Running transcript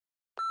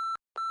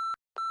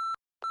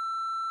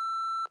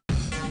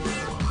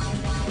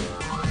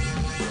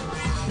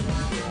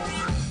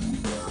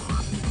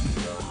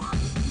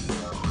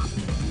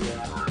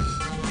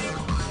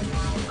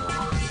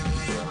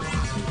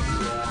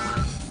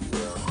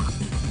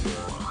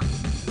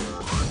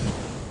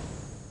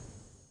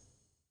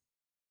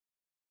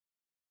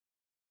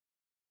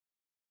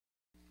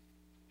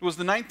It was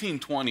the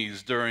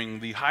 1920s during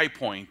the high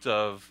point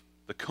of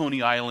the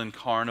Coney Island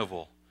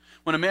Carnival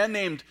when a man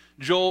named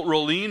Joel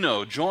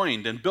Rollino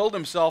joined and billed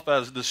himself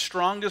as the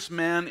strongest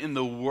man in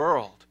the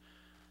world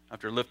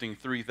after lifting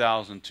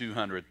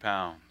 3,200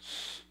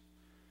 pounds.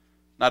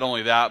 Not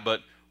only that,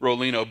 but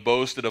Rollino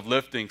boasted of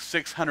lifting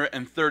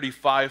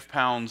 635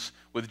 pounds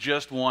with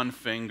just one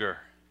finger.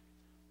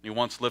 He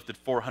once lifted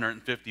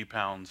 450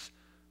 pounds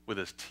with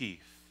his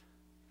teeth.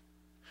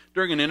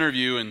 During an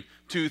interview in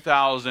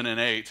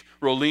 2008,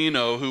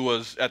 Rollino, who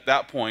was at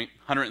that point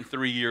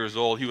 103 years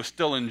old, he was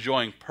still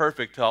enjoying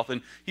perfect health,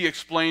 and he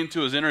explained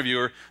to his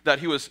interviewer that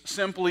he was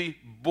simply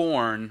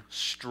born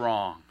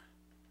strong.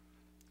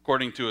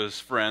 According to his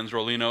friends,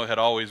 Rollino had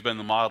always been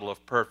the model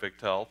of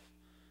perfect health.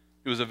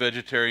 He was a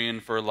vegetarian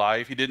for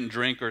life. He didn't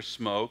drink or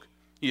smoke.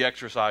 He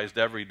exercised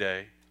every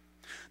day.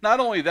 Not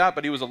only that,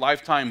 but he was a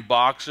lifetime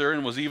boxer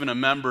and was even a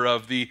member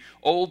of the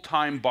Old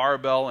Time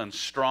Barbell and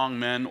Strong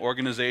Men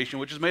organization,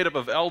 which is made up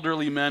of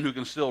elderly men who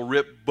can still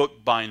rip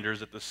book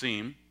binders at the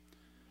seam.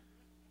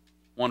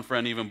 One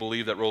friend even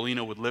believed that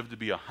Rollino would live to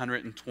be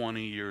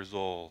 120 years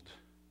old.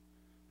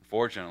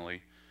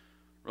 Unfortunately,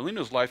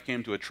 Rollino's life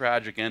came to a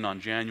tragic end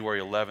on January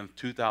 11,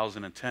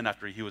 2010,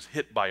 after he was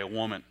hit by a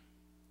woman.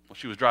 Well,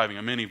 she was driving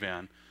a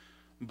minivan,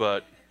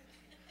 but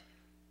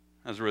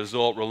as a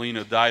result,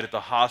 Rollino died at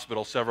the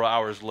hospital several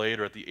hours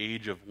later at the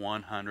age of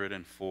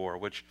 104,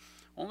 which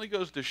only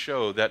goes to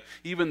show that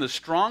even the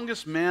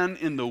strongest man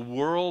in the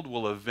world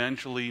will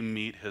eventually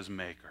meet his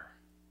maker.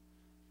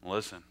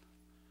 Listen,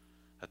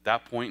 at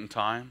that point in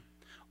time,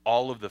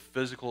 all of the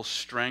physical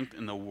strength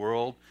in the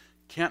world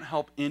can't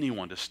help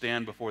anyone to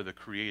stand before the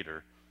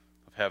Creator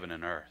of heaven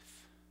and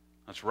earth.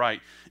 That's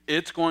right.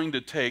 It's going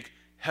to take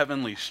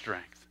heavenly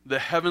strength, the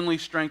heavenly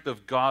strength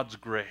of God's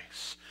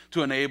grace,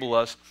 to enable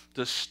us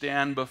to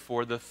stand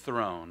before the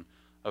throne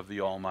of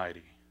the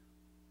Almighty.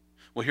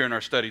 Well, here in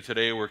our study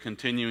today, we're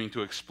continuing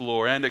to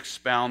explore and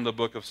expound the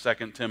book of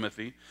 2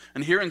 Timothy.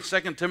 And here in 2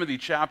 Timothy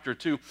chapter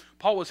 2,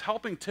 Paul was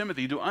helping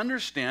Timothy to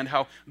understand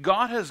how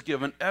God has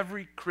given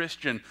every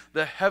Christian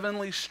the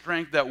heavenly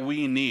strength that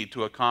we need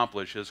to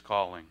accomplish his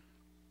calling.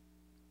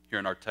 Here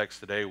in our text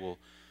today, we'll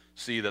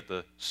see that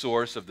the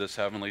source of this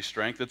heavenly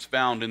strength, it's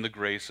found in the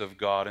grace of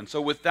God. And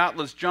so with that,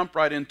 let's jump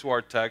right into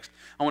our text.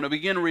 I want to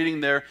begin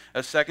reading there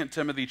at 2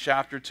 Timothy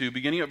chapter 2,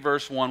 beginning at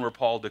verse 1, where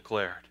Paul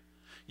declared,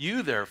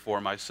 "You therefore,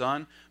 my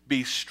son,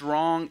 be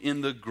strong in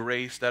the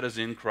grace that is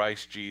in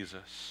Christ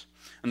Jesus.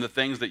 And the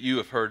things that you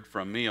have heard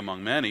from me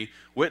among many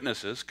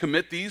witnesses,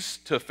 commit these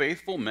to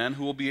faithful men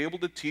who will be able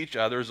to teach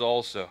others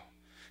also.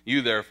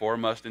 You therefore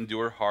must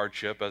endure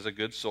hardship as a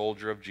good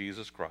soldier of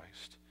Jesus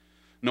Christ.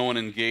 No one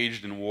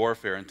engaged in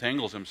warfare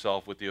entangles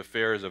himself with the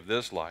affairs of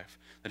this life,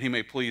 that he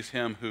may please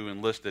him who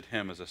enlisted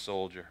him as a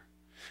soldier.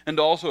 And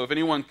also, if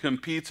anyone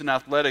competes in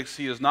athletics,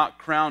 he is not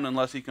crowned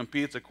unless he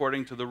competes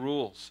according to the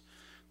rules.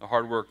 The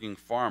hardworking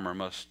farmer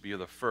must be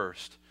the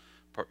first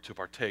to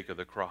partake of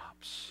the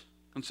crops.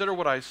 Consider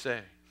what I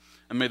say,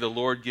 and may the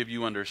Lord give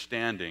you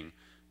understanding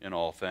in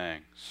all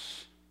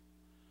things."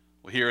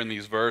 Well, here in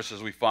these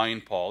verses we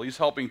find Paul. He's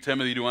helping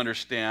Timothy to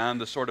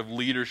understand the sort of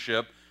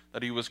leadership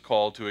that he was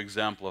called to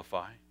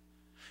exemplify.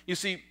 You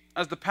see,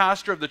 as the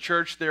pastor of the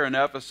church there in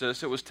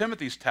Ephesus, it was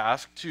Timothy's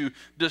task to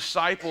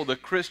disciple the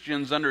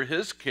Christians under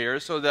his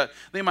care so that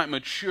they might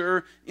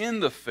mature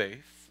in the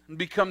faith and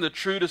become the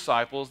true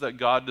disciples that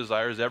God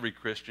desires every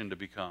Christian to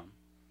become.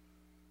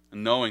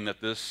 And knowing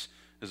that this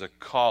is a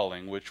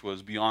calling which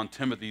was beyond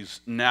Timothy's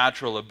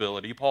natural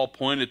ability, Paul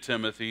pointed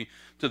Timothy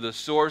to the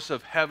source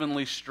of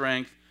heavenly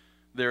strength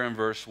there in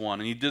verse 1.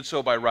 And he did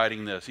so by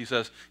writing this. He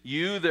says,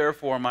 "You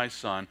therefore, my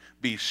son,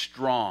 be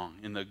strong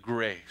in the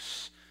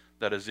grace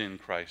that is in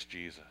Christ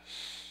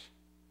Jesus."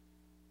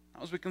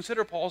 Now, as we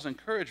consider Paul's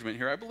encouragement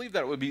here, I believe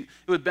that it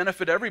would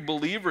benefit every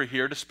believer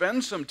here to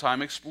spend some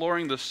time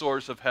exploring the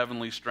source of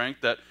heavenly strength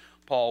that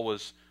Paul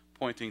was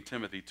pointing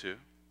Timothy to.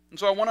 And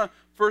so I want to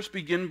first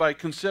begin by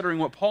considering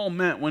what Paul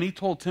meant when he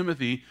told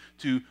Timothy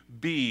to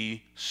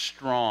be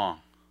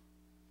strong.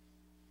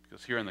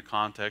 Because here in the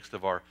context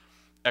of our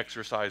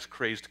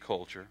exercise-crazed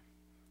culture,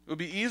 it would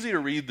be easy to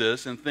read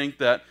this and think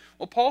that,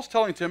 well, Paul's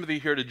telling Timothy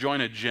here to join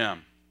a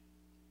gym.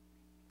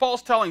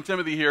 Paul's telling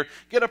Timothy here,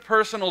 get a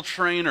personal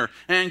trainer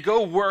and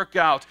go work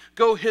out,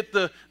 go hit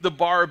the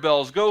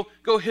barbells,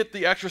 go hit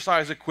the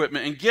exercise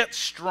equipment and get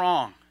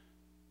strong.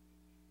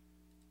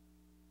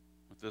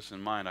 With this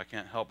in mind, I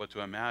can't help but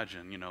to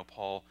imagine,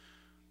 Paul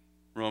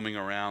roaming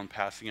around,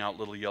 passing out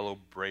little yellow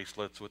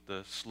bracelets with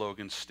the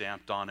slogan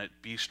stamped on it,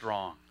 "Be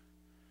strong."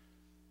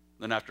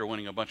 Then after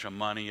winning a bunch of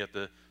money at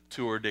the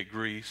Tour de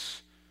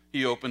Greece,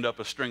 he opened up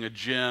a string of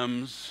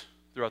gyms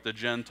throughout the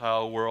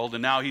Gentile world,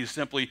 and now he's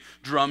simply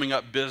drumming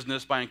up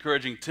business by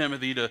encouraging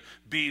Timothy to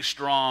be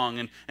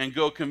strong and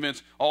go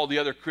convince all the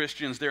other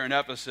Christians there in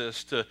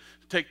Ephesus to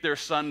take their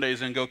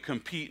Sundays and go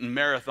compete in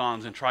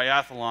marathons and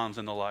triathlons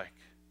and the like.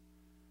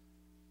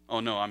 Oh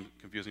no, I'm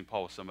confusing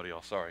Paul with somebody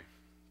else, sorry.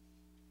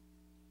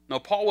 No,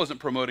 Paul wasn't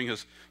promoting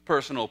his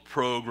personal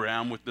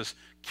program with this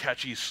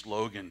catchy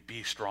slogan,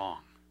 "Be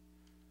strong."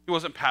 He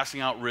wasn't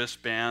passing out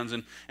wristbands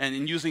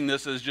and using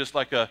this as just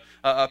like a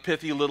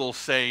pithy little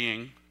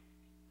saying.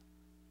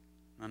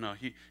 No,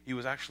 he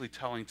was actually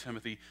telling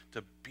Timothy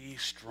to be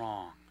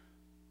strong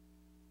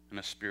in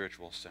a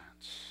spiritual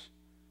sense.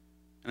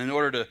 And in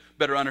order to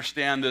better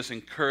understand this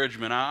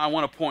encouragement, I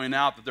want to point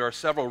out that there are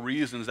several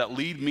reasons that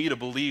lead me to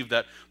believe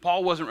that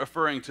Paul wasn't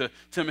referring to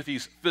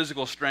Timothy's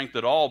physical strength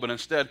at all, but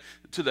instead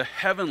to the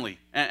heavenly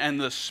and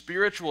the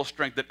spiritual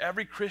strength that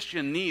every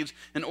Christian needs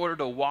in order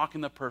to walk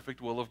in the perfect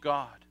will of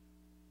God.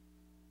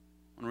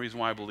 One reason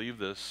why I believe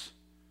this,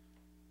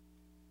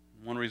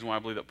 one reason why I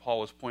believe that Paul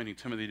was pointing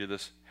Timothy to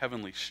this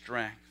heavenly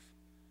strength,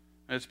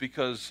 and it's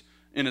because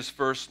in his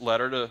first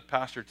letter to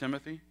Pastor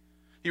Timothy,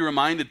 he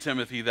reminded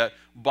Timothy that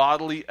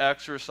bodily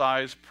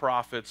exercise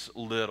profits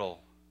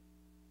little.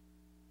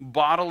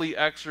 Bodily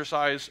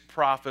exercise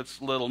profits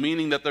little,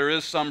 meaning that there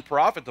is some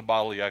profit to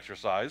bodily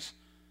exercise.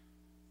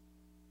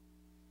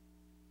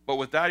 But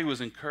with that, he was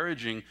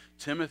encouraging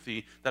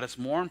Timothy that it's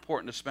more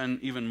important to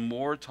spend even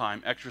more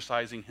time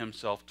exercising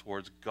himself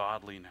towards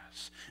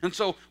godliness. And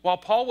so, while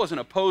Paul wasn't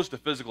opposed to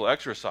physical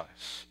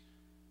exercise,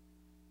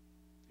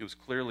 he was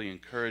clearly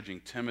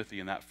encouraging Timothy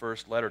in that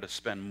first letter to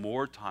spend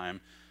more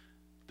time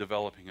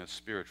developing his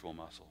spiritual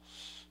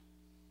muscles.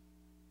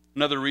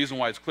 Another reason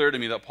why it's clear to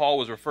me that Paul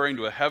was referring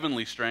to a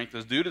heavenly strength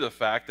is due to the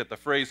fact that the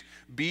phrase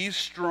 "be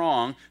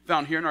strong"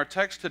 found here in our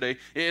text today,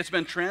 it's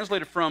been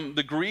translated from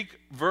the Greek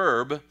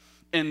verb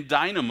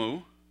endynamo,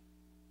 and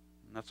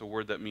that's a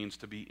word that means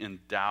to be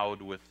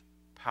endowed with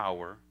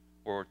power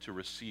or to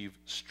receive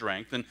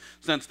strength. And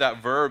since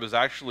that verb is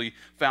actually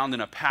found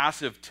in a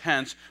passive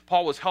tense,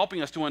 Paul was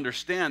helping us to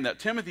understand that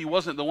Timothy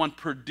wasn't the one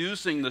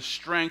producing the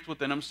strength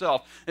within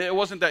himself. It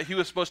wasn't that he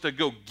was supposed to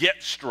go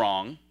get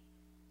strong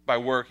by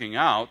working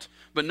out,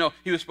 but no,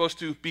 he was supposed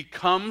to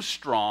become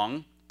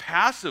strong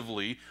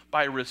passively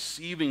by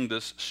receiving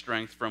this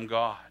strength from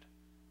God.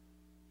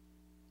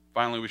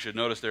 Finally, we should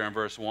notice there in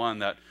verse 1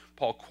 that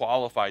Paul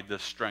qualified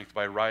this strength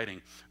by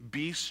writing,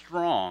 "Be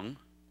strong,"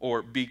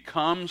 or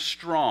 "become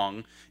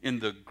strong in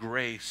the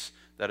grace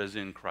that is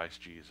in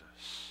Christ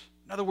Jesus."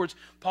 In other words,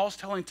 Paul's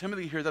telling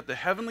Timothy here that the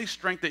heavenly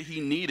strength that he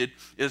needed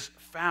is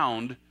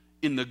found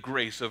in the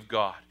grace of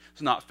God.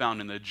 It's not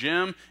found in the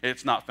gym.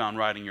 It's not found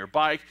riding your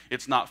bike.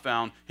 It's not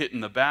found hitting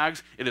the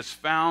bags. It is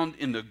found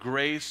in the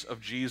grace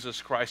of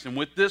Jesus Christ. And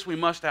with this, we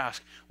must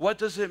ask, what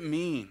does it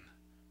mean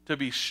to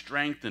be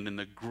strengthened in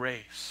the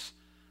grace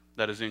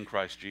that is in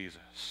Christ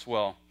Jesus?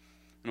 Well,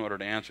 in order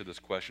to answer this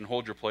question,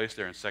 hold your place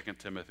there in 2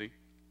 Timothy.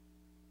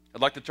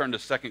 I'd like to turn to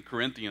 2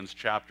 Corinthians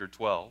chapter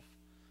 12.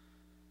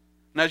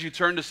 And as you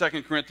turn to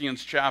 2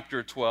 Corinthians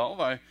chapter 12,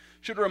 I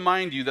should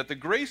remind you that the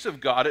grace of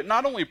God, it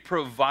not only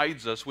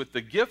provides us with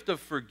the gift of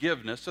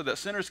forgiveness so that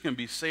sinners can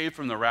be saved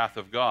from the wrath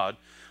of God,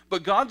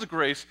 but God's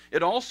grace,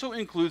 it also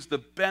includes the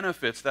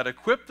benefits that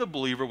equip the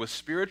believer with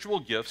spiritual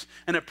gifts,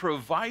 and it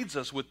provides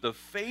us with the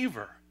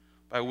favor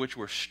by which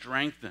we're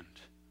strengthened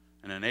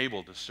and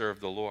enabled to serve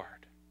the Lord.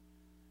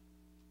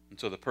 And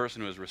so the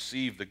person who has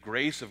received the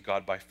grace of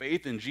God by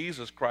faith in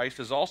Jesus Christ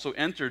has also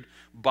entered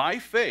by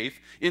faith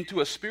into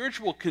a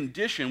spiritual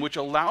condition which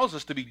allows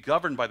us to be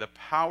governed by the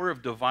power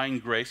of divine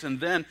grace and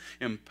then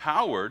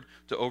empowered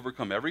to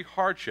overcome every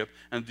hardship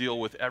and deal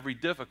with every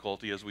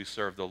difficulty as we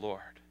serve the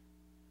Lord.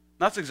 And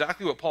that's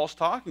exactly what Paul's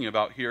talking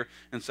about here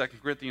in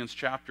 2 Corinthians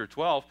chapter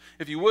 12.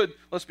 If you would,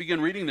 let's begin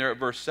reading there at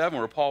verse 7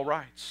 where Paul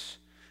writes,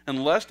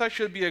 "And lest I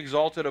should be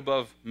exalted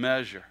above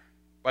measure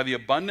by the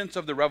abundance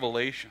of the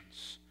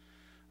revelations,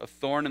 a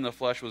thorn in the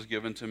flesh was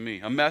given to me,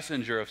 a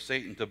messenger of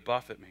Satan to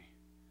buffet me,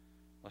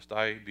 lest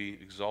I be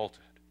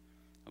exalted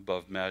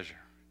above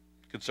measure.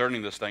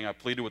 Concerning this thing, I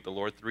pleaded with the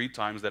Lord 3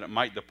 times that it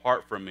might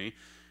depart from me.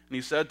 And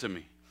he said to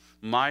me,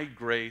 my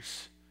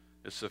grace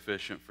is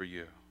sufficient for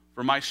you,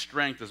 for my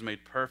strength is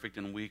made perfect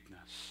in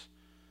weakness.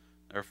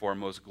 Therefore,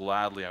 most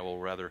gladly I will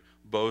rather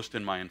boast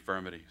in my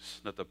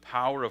infirmities, that the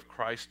power of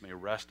Christ may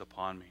rest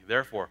upon me.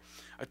 Therefore,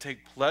 I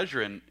take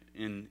pleasure in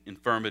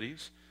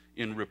infirmities,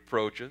 in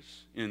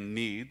reproaches, in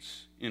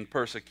needs, in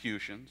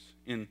persecutions,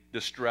 in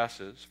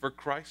distresses, for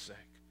Christ's sake.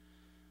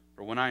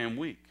 For when I am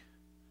weak,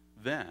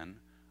 then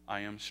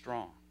I am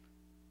strong."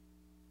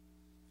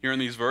 Here in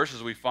these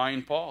verses, we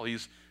find Paul.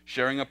 He's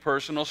sharing a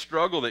personal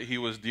struggle that he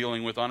was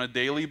dealing with on a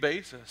daily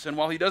basis. And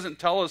while he doesn't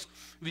tell us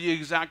the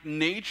exact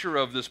nature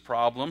of this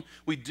problem,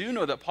 we do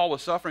know that Paul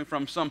was suffering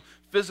from some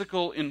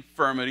physical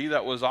infirmity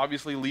that was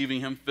obviously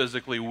leaving him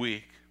physically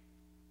weak.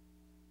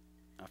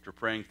 After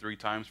praying 3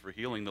 times for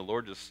healing, the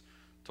Lord just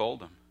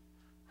told him,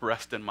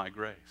 rest in my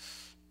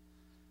grace.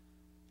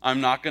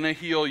 I'm not going to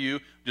heal you,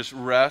 just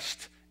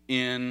rest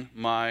in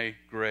my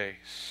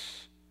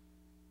grace.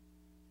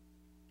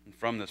 And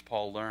from this,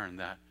 Paul learned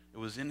that it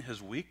was in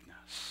his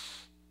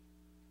weakness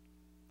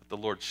that the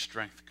Lord's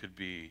strength could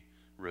be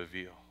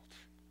revealed.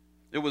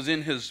 It was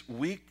in his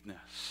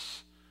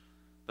weakness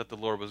that the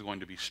Lord was going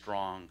to be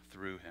strong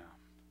through him.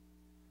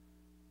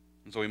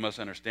 And so we must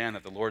understand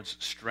that the Lord's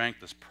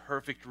strength is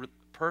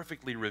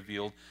perfectly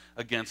revealed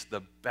against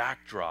the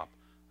backdrop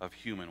of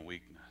human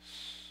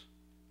weakness.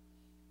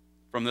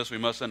 From this, we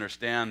must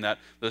understand that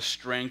the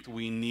strength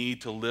we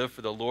need to live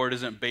for the Lord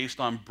isn't based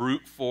on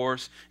brute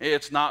force.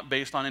 It's not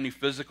based on any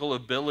physical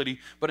ability,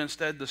 but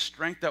instead the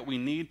strength that we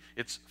need,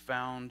 it's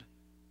found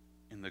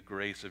in the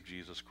grace of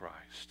Jesus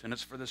Christ. And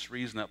it's for this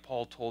reason that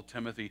Paul told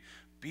Timothy,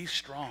 be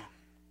strong.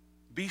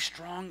 Be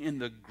strong in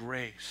the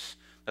grace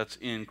that's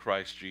in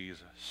Christ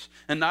Jesus.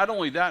 And not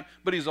only that,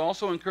 but he's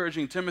also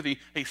encouraging Timothy,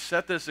 hey,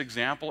 set this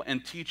example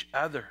and teach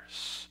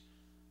others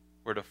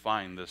where to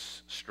find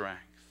this strength.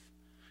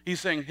 He's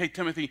saying, hey,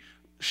 Timothy,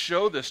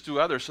 show this to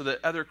others so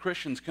that other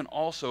Christians can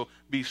also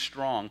be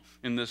strong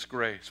in this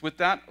grace. With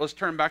that, let's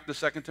turn back to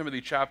 2 Timothy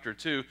chapter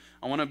 2.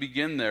 I want to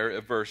begin there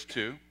at verse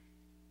 2.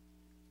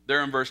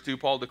 There in verse 2,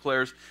 Paul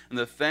declares, and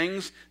the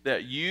things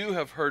that you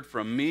have heard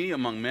from me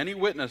among many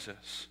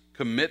witnesses,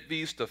 commit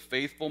these to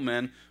faithful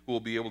men who will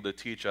be able to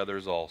teach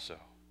others also.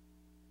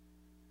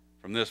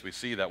 From this, we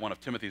see that one of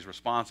Timothy's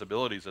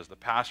responsibilities as the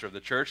pastor of the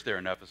church there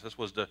in Ephesus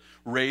was to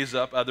raise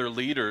up other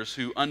leaders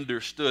who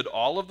understood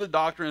all of the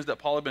doctrines that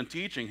Paul had been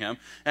teaching him.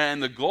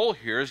 And the goal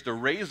here is to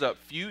raise up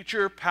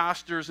future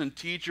pastors and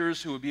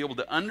teachers who would be able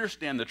to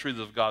understand the truths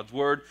of God's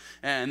word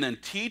and then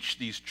teach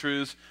these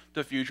truths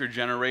to future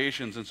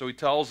generations. And so he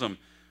tells them,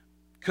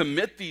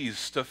 commit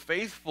these to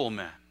faithful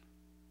men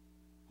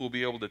who will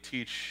be able to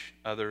teach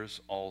others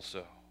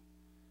also.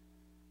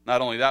 Not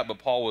only that, but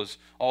Paul was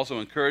also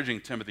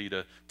encouraging Timothy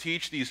to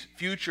teach these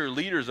future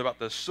leaders about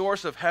the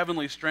source of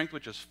heavenly strength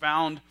which is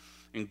found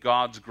in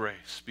God's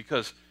grace.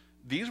 Because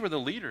these were the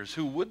leaders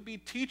who would be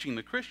teaching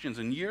the Christians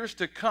in years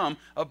to come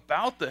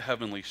about the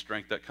heavenly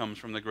strength that comes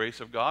from the grace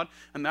of God.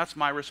 And that's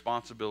my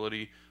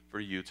responsibility for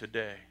you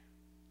today,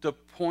 to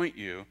point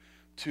you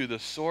to the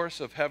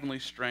source of heavenly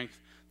strength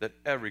that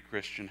every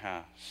Christian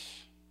has.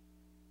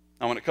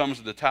 Now, when it comes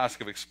to the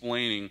task of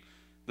explaining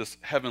this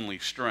heavenly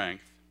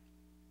strength,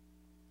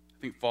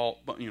 I think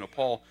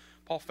Paul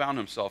found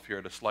himself here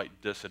at a slight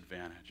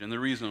disadvantage. And the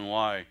reason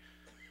why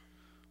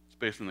is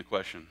based on the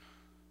question,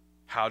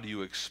 how do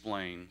you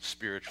explain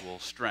spiritual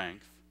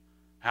strength?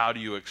 How do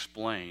you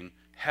explain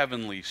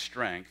heavenly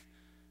strength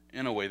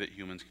in a way that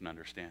humans can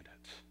understand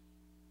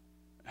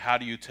it? How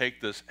do you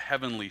take this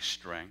heavenly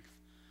strength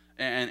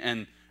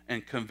and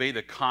convey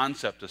the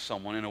concept to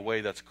someone in a way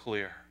that's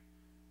clear?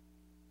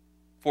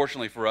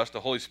 Fortunately for us, the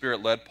Holy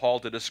Spirit led Paul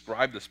to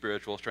describe the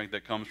spiritual strength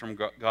that comes from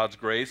God's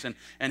grace, and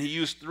he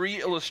used 3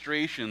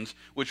 illustrations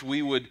which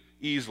we would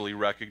easily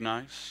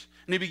recognize.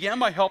 And he began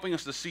by helping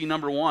us to see,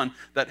 number 1,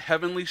 that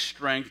heavenly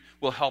strength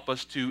will help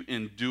us to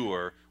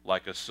endure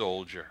like a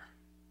soldier.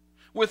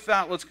 With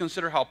that, let's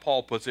consider how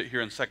Paul puts it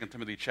here in 2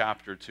 Timothy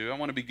chapter 2. I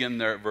want to begin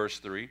there at verse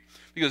 3,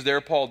 because there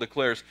Paul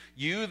declares,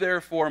 you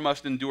therefore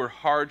must endure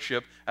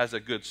hardship as a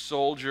good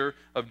soldier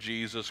of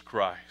Jesus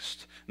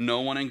Christ.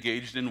 No one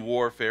engaged in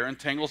warfare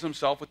entangles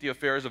himself with the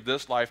affairs of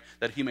this life,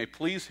 that he may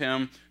please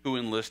him who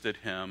enlisted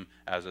him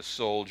as a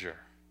soldier.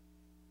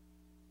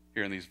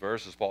 Here in these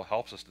verses, Paul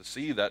helps us to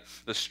see that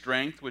the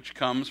strength which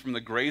comes from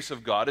the grace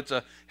of God, it's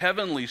a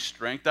heavenly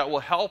strength that will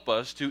help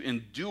us to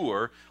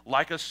endure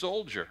like a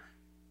soldier.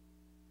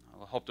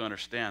 I'll help to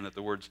understand that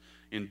the words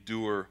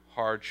endure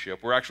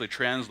hardship were actually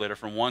translated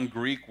from one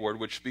Greek word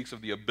which speaks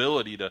of the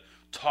ability to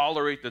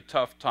tolerate the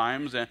tough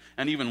times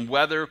and even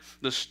weather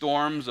the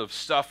storms of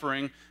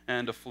suffering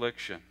and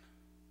affliction.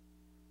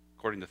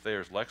 According to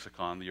Thayer's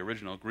lexicon, the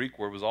original Greek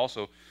word was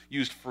also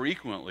used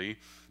frequently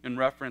in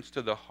reference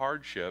to the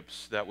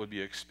hardships that would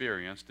be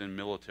experienced in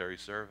military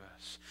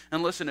service.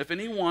 And listen, if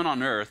anyone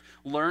on earth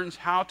learns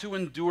how to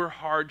endure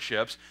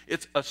hardships,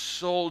 it's a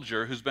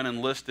soldier who's been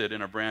enlisted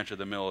in a branch of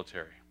the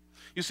military.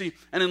 You see,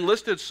 an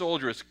enlisted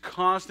soldier is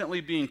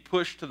constantly being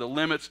pushed to the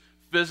limits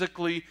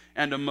physically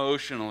and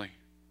emotionally.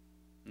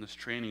 And this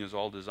training is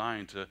all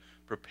designed to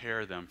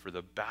prepare them for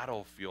the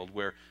battlefield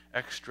where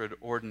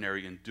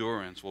extraordinary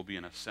endurance will be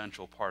an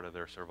essential part of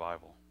their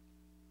survival.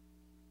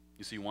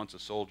 You see, once a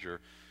soldier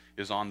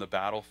is on the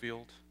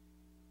battlefield,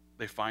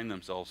 they find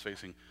themselves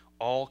facing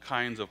all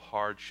kinds of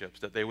hardships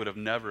that they would have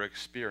never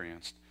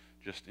experienced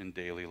just in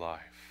daily life.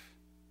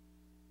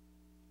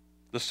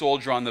 The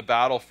soldier on the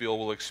battlefield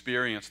will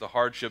experience the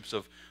hardships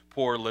of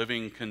poor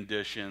living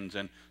conditions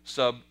and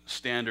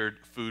substandard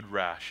food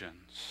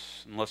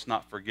rations. And let's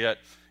not forget,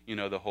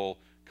 the whole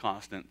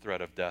constant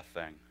threat of death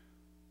thing.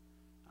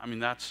 I mean,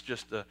 that's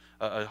just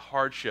a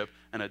hardship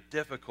and a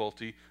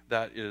difficulty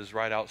that is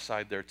right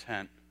outside their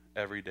tent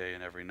every day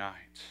and every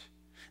night.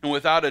 And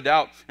without a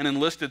doubt, an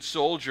enlisted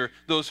soldier,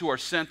 those who are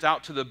sent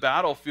out to the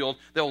battlefield,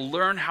 they'll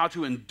learn how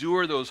to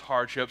endure those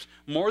hardships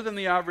more than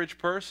the average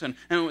person.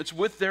 And it's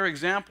with their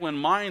example in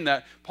mind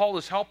that Paul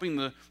is helping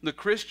the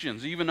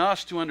Christians, even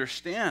us, to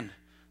understand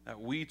that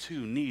we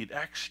too need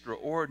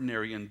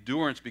extraordinary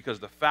endurance, because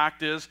the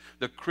fact is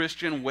the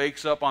Christian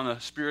wakes up on the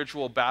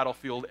spiritual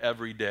battlefield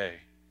every day.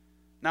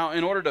 Now,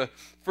 in order to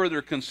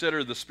further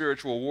consider the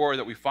spiritual war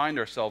that we find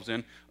ourselves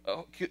in,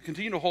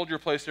 continue to hold your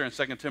place there in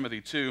 2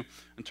 Timothy 2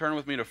 and turn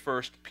with me to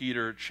 1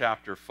 Peter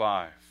chapter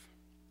 5.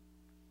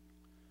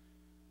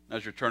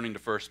 As you're turning to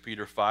 1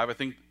 Peter 5, I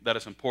think that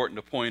it's important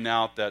to point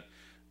out that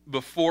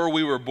before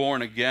we were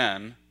born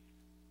again,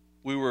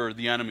 we were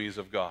the enemies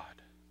of God.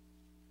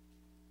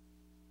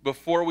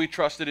 Before we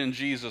trusted in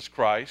Jesus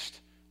Christ,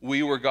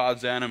 we were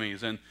God's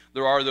enemies. And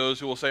there are those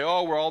who will say,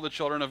 oh, we're all the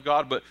children of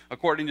God. But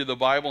according to the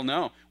Bible,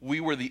 no. We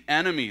were the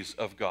enemies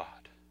of God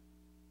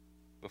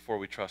before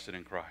we trusted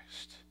in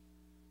Christ.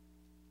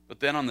 But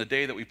then on the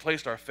day that we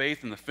placed our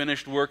faith in the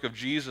finished work of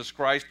Jesus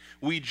Christ,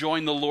 we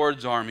joined the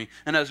Lord's army.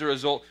 And as a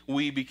result,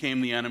 we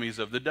became the enemies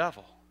of the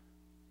devil.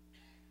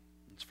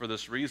 It's for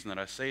this reason that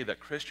I say that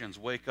Christians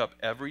wake up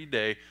every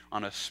day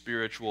on a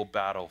spiritual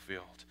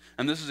battlefield.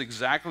 And this is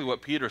exactly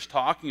what Peter's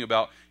talking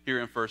about here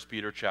in 1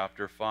 Peter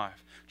chapter 5.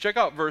 Check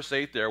out verse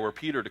 8 there where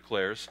Peter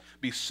declares,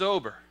 be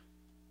sober,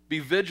 be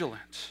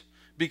vigilant,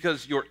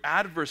 because your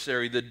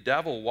adversary, the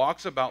devil,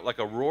 walks about like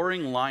a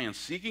roaring lion,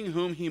 seeking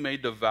whom he may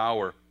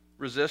devour.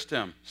 Resist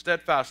him,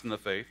 steadfast in the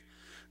faith,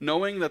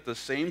 knowing that the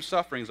same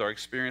sufferings are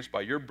experienced by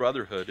your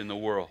brotherhood in the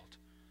world.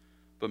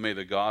 But may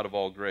the God of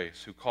all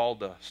grace, who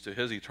called us to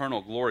his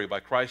eternal glory by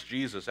Christ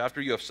Jesus,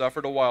 after you have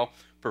suffered a while,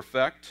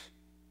 perfect,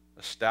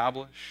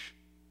 establish,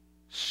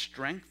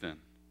 strengthen,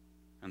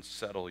 and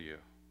settle you.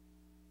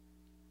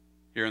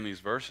 Here in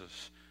these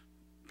verses,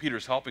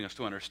 Peter's helping us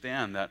to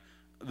understand that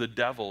the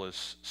devil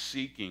is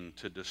seeking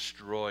to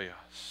destroy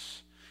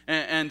us.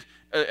 And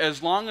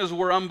as long as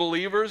we're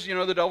unbelievers, you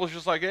know, the devil's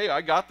just like, hey, I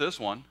got this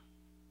one.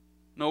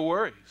 No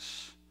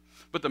worries.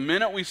 But the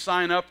minute we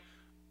sign up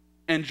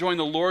and join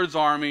the Lord's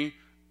army,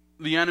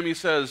 the enemy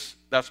says,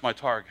 that's my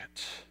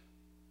target.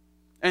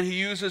 And he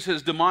uses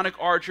his demonic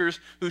archers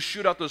who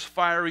shoot out those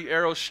fiery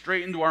arrows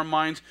straight into our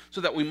minds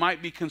so that we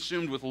might be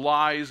consumed with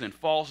lies and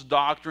false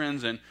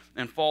doctrines and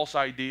false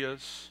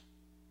ideas.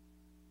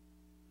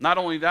 Not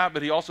only that,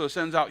 but he also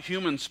sends out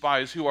human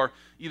spies who are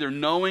either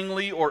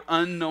knowingly or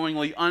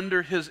unknowingly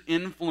under his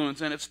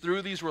influence. And it's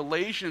through these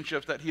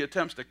relationships that he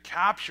attempts to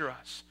capture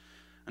us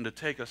and to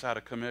take us out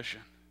of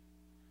commission.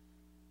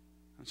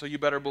 And so you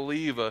better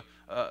believe a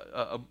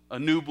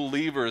new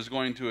believer is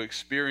going to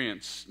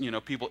experience, you know,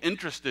 people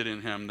interested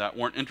in him that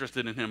weren't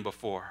interested in him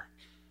before.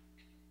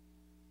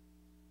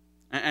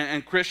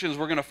 And Christians,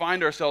 we're going to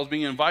find ourselves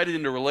being invited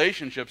into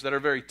relationships that are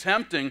very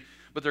tempting,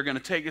 but they're going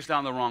to take us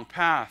down the wrong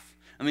path.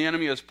 And the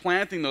enemy is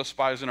planting those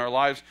spies in our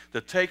lives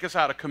to take us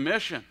out of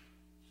commission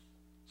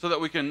so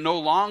that we can no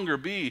longer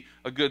be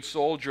a good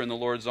soldier in the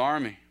Lord's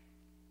army.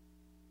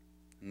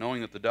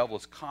 Knowing that the devil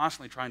is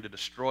constantly trying to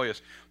destroy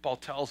us, Paul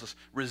tells us,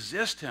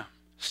 resist him,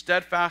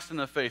 steadfast in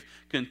the faith,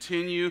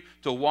 continue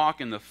to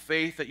walk in the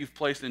faith that you've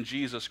placed in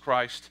Jesus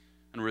Christ,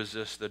 and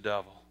resist the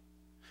devil.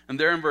 And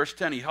there in verse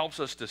 10, he helps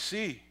us to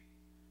see.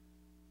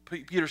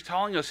 Peter's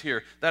telling us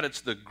here that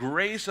it's the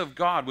grace of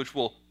God which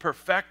will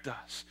perfect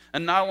us.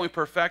 And not only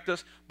perfect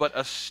us, but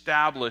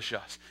establish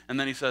us. And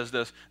then he says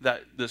this,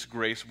 that this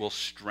grace will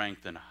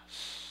strengthen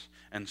us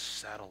and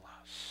settle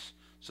us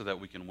so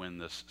that we can win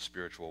this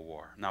spiritual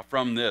war. Now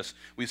from this,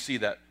 we see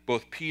that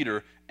both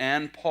Peter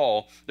and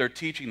Paul, they're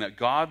teaching that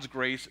God's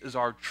grace is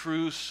our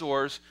true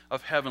source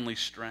of heavenly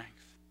strength.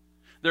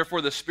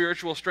 Therefore, the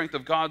spiritual strength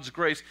of God's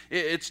grace,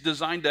 it's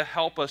designed to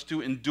help us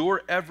to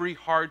endure every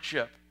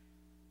hardship.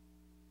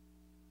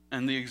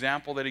 And the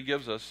example that he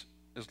gives us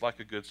is like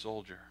a good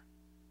soldier.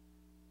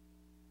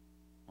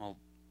 Well,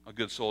 a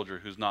good soldier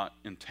who's not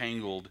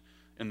entangled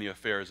in the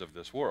affairs of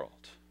this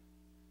world.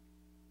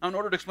 Now, in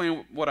order to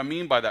explain what I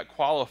mean by that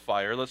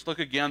qualifier, let's look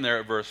again there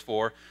at verse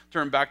 4.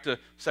 Turn back to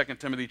 2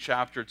 Timothy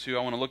chapter 2.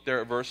 I want to look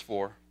there at verse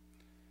 4.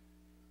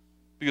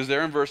 Because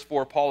there in verse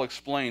 4, Paul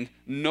explained,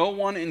 no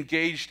one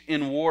engaged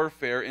in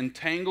warfare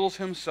entangles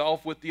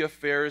himself with the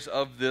affairs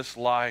of this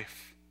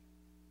life,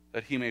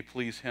 that he may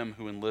please him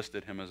who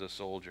enlisted him as a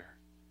soldier.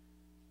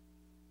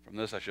 From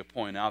this, I should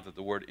point out that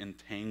the word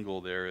entangle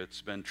there,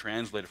 it's been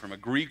translated from a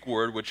Greek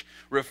word which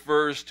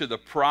refers to the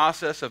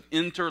process of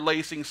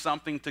interlacing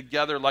something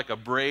together like a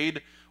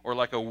braid or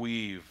like a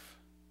weave.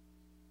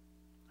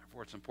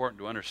 Therefore, it's important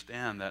to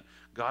understand that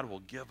God will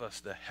give us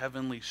the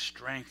heavenly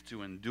strength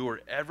to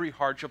endure every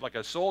hardship like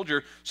a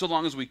soldier so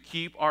long as we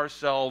keep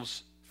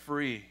ourselves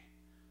free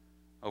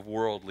of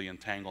worldly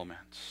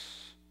entanglements.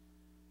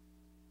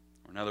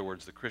 In other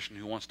words, the Christian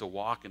who wants to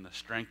walk in the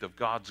strength of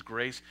God's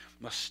grace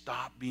must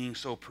stop being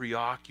so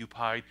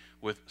preoccupied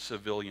with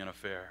civilian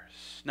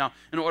affairs. Now,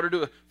 in order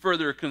to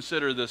further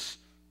consider this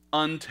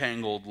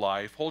untangled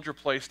life, hold your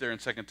place there in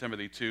 2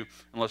 Timothy 2,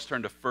 and let's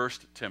turn to 1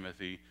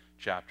 Timothy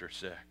chapter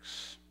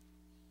 6.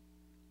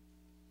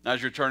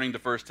 As you're turning to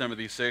 1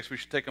 Timothy 6, we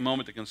should take a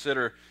moment to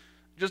consider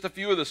just a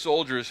few of the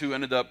soldiers who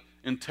ended up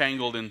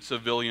entangled in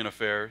civilian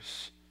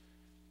affairs.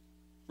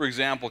 For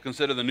example,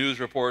 consider the news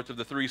reports of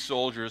the 3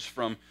 soldiers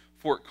from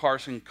Fort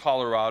Carson,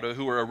 Colorado,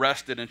 who were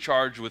arrested and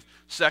charged with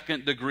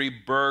second-degree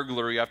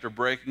burglary after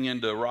breaking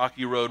into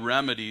Rocky Road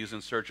Remedies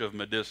in search of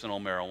medicinal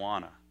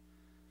marijuana.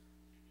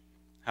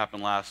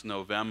 Happened last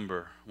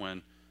November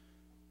when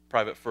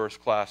Private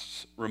First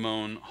Class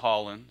Ramon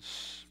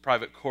Hollins,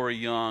 Private Corey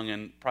Young,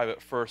 and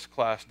Private First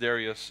Class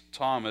Darius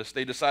Thomas,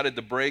 they decided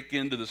to break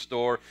into the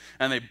store,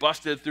 and they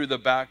busted through the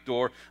back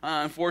door.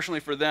 Unfortunately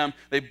for them,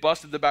 they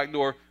busted the back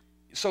door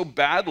so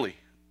badly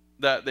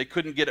that they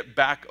couldn't get it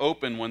back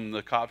open when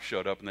the cops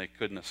showed up, and they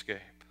couldn't escape.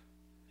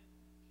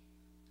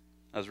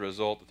 As a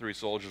result, the 3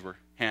 soldiers were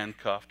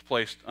handcuffed,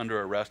 placed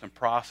under arrest, and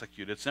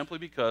prosecuted simply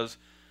because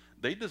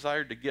they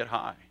desired to get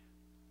high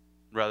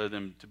rather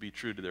than to be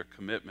true to their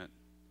commitment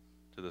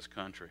to this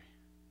country.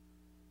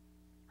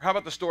 How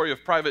about the story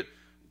of Private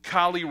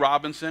Kali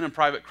Robinson and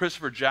Private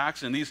Christopher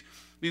Jackson?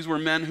 These were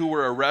men who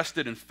were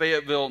arrested in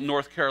Fayetteville,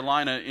 North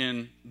Carolina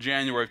in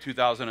January of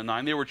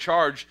 2009. They were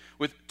charged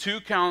with 2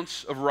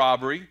 counts of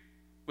robbery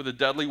with a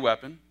deadly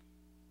weapon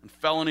and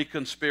felony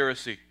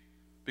conspiracy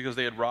because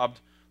they had robbed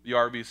the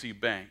RBC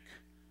Bank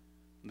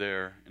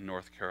there in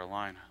North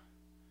Carolina.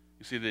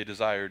 You see, they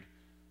desired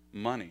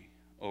money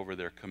over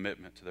their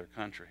commitment to their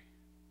country.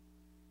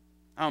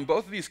 Now, in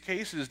both of these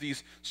cases,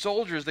 these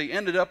soldiers, they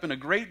ended up in a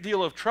great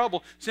deal of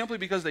trouble simply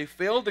because they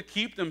failed to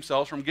keep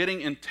themselves from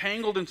getting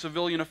entangled in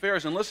civilian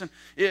affairs. And listen,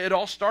 it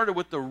all started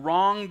with the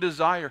wrong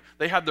desire.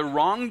 They had the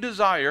wrong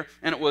desire,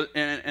 and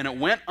it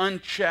went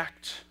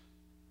unchecked.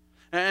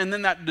 And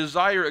then that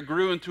desire, it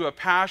grew into a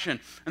passion,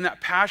 and that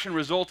passion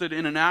resulted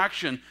in an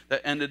action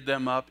that ended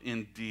them up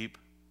in deep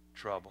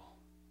trouble.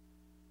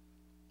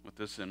 With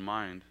this in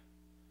mind,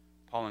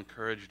 Paul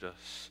encouraged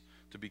us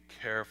to be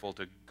careful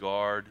to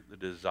guard the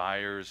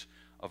desires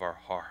of our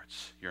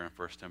hearts here in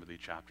 1 Timothy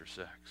chapter 6.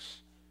 I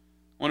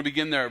want to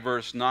begin there at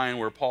verse 9,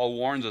 where Paul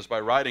warns us by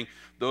writing,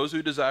 "Those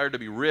who desire to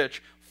be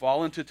rich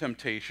fall into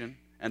temptation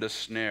and a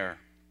snare,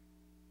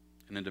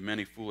 and into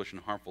many foolish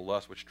and harmful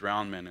lusts which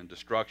drown men in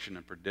destruction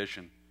and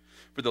perdition.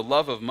 For the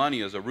love of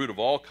money is a root of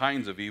all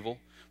kinds of evil,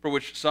 for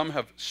which some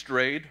have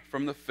strayed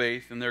from the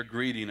faith in their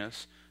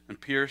greediness and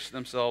pierced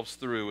themselves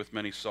through with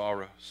many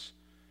sorrows.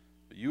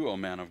 But you, O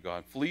man of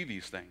God, flee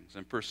these things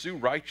and pursue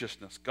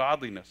righteousness,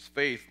 godliness,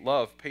 faith,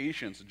 love,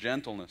 patience,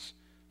 gentleness.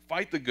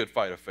 Fight the good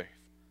fight of faith.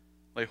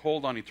 Lay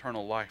hold on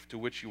eternal life, to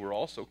which you were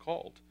also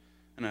called,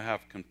 and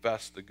have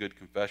confessed the good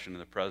confession in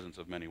the presence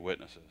of many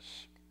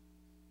witnesses."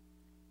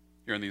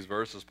 Here in these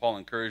verses, Paul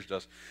encouraged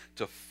us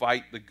to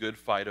fight the good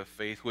fight of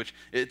faith, which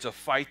it's a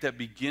fight that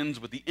begins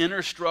with the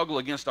inner struggle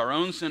against our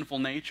own sinful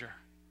nature.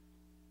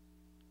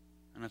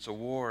 And it's a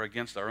war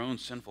against our own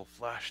sinful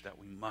flesh that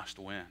we must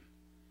win.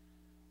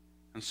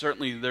 And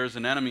certainly there's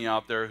an enemy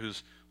out there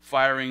who's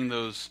firing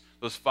those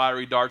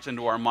fiery darts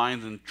into our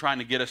minds and trying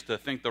to get us to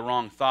think the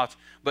wrong thoughts.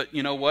 But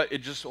you know what? It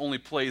just only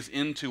plays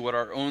into what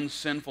our own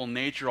sinful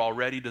nature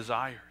already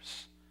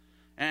desires.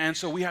 And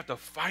so we have to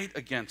fight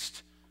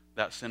against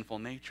that sinful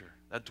nature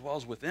that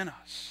dwells within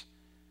us.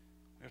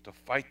 We have to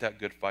fight that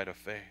good fight of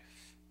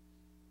faith.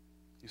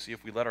 You see,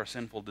 if we let our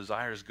sinful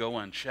desires go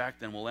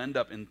unchecked, then we'll end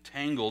up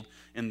entangled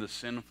in the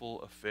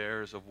sinful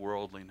affairs of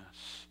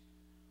worldliness.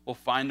 We'll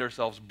find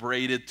ourselves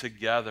braided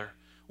together,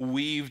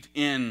 weaved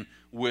in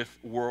with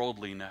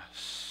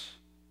worldliness.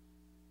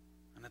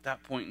 And at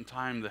that point in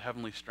time, the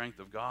heavenly strength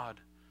of God,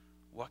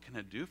 what can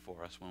it do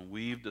for us when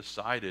we've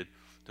decided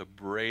to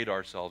braid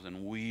ourselves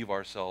and weave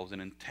ourselves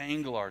and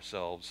entangle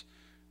ourselves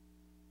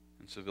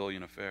in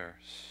civilian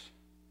affairs?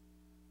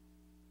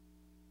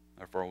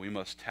 Therefore, we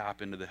must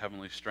tap into the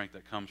heavenly strength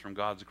that comes from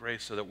God's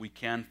grace so that we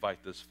can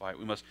fight this fight.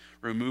 We must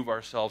remove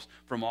ourselves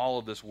from all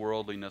of this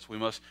worldliness. We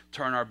must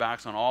turn our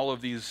backs on all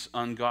of these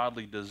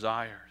ungodly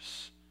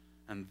desires.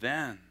 And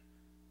then,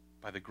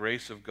 by the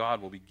grace of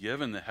God, we'll be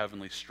given the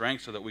heavenly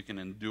strength so that we can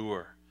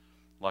endure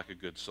like a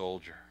good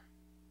soldier.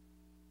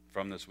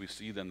 From this, we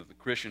see then that the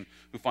Christian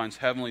who finds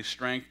heavenly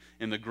strength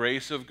in the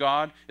grace of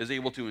God is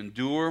able to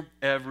endure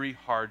every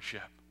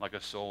hardship like a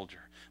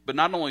soldier. But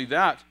not only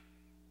that,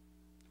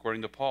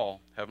 according to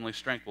Paul, heavenly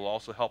strength will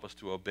also help us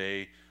to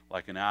obey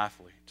like an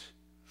athlete.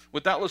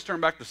 With that, let's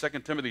turn back to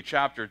 2 Timothy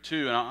chapter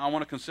 2, and I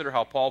want to consider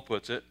how Paul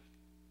puts it.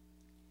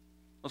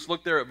 Let's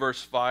look there at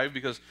verse 5,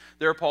 because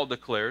there Paul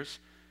declares,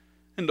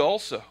 "And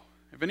also,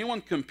 if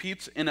anyone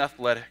competes in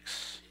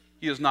athletics,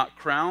 he is not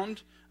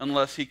crowned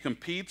unless he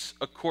competes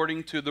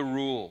according to the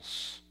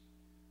rules."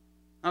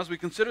 Now, as we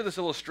consider this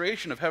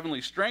illustration of heavenly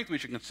strength, we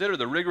should consider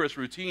the rigorous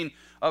routine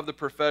of the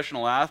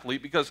professional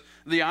athlete, because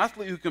the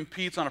athlete who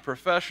competes on a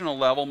professional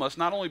level must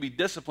not only be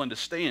disciplined to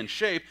stay in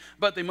shape,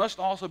 but they must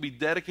also be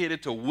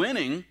dedicated to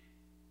winning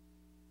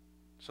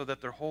so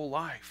that their whole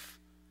life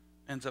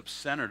ends up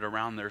centered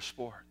around their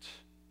sport.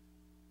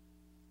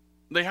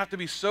 They have to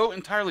be so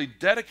entirely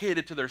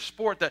dedicated to their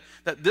sport that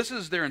this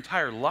is their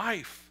entire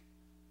life.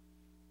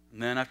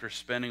 And then after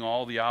spending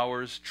all the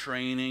hours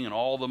training and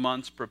all the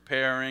months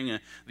preparing,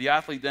 the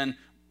athlete then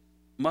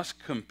must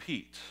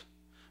compete.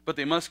 But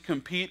they must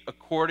compete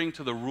according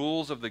to the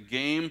rules of the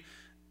game,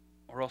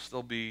 or else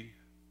they'll lose.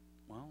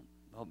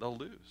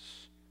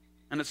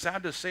 And it's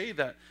sad to say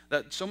that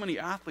so many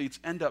athletes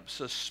end up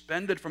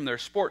suspended from their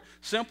sport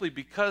simply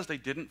because they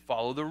didn't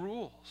follow the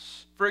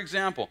rules. For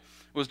example,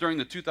 it was during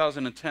the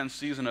 2010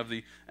 season of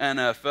the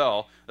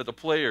NFL that the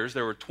players,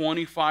 there were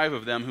 25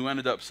 of them who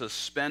ended up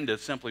suspended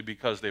simply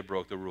because they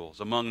broke the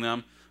rules. Among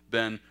them,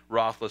 Ben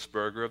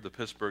Roethlisberger of the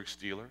Pittsburgh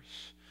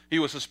Steelers. He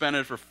was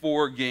suspended for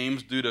 4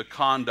 games due to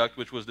conduct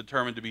which was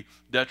determined to be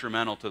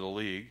detrimental to the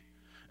league.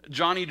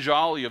 Johnny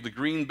Jolly of the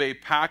Green Bay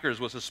Packers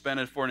was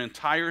suspended for an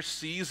entire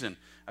season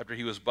after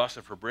he was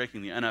busted for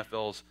breaking the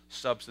NFL's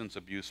substance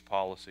abuse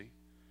policy.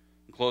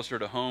 And closer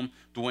to home,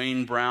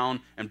 Dwayne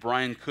Brown and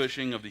Brian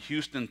Cushing of the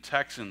Houston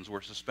Texans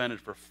were suspended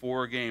for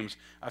 4 games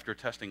after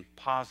testing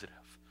positive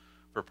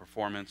for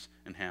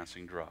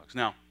performance-enhancing drugs.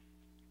 Now,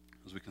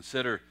 as we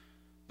consider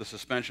the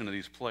suspension of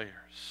these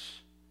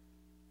players,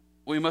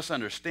 we must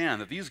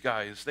understand that these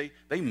guys,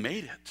 they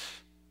made it.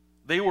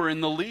 They were in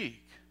the league.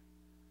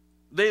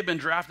 They had been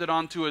drafted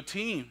onto a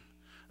team.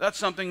 That's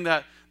something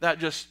that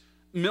just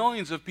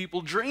millions of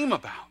people dream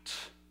about.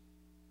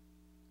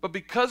 But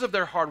because of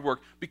their hard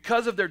work,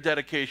 because of their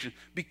dedication,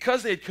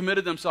 because they had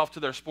committed themselves to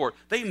their sport,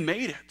 they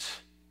made it.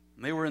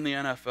 And they were in the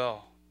NFL,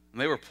 and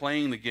they were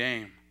playing the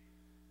game.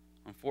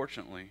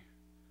 Unfortunately,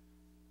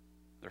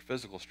 their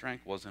physical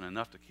strength wasn't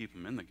enough to keep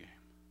them in the game.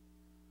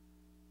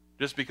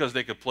 Just because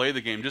they could play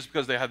the game, just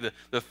because they had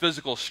the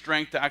physical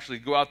strength to actually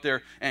go out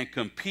there and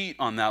compete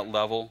on that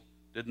level,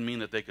 didn't mean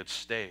that they could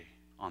stay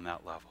on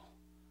that level.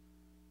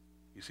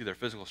 You see, their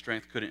physical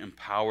strength couldn't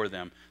empower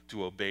them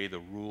to obey the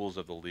rules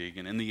of the league.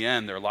 And in the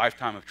end, their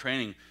lifetime of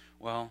training,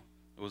 well,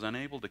 it was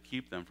unable to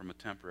keep them from a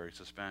temporary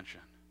suspension.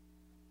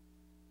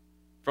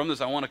 From this,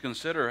 I want to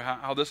consider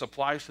how this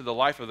applies to the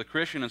life of the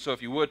Christian. And so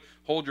if you would,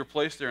 hold your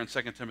place there in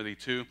 2 Timothy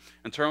 2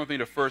 and turn with me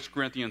to 1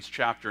 Corinthians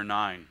chapter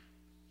 9.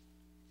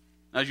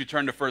 As you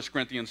turn to 1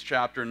 Corinthians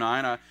chapter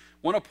 9, I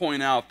want to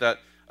point out that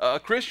a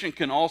Christian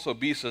can also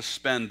be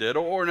suspended,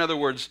 or in other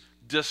words,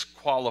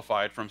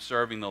 disqualified from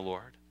serving the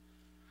Lord.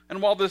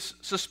 And while this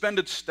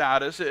suspended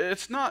status,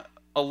 it's not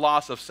a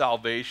loss of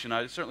salvation.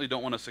 I certainly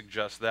don't want to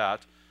suggest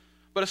that.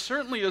 But it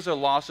certainly is a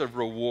loss of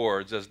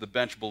rewards as the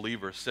bench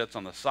believer sits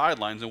on the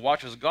sidelines and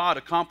watches God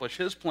accomplish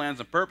his plans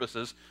and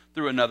purposes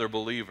through another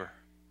believer.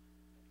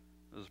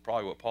 This is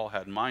probably what Paul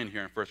had in mind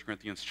here in 1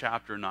 Corinthians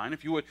chapter 9.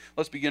 If you would,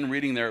 let's begin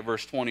reading there at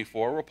verse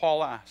 24, where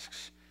Paul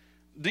asks,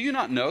 "Do you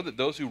not know that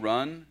those who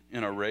run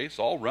in a race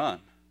all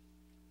run,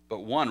 but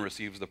one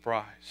receives the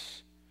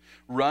prize?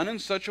 Run in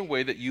such a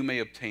way that you may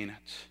obtain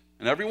it.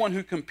 And everyone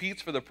who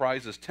competes for the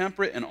prize is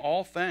temperate in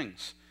all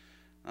things.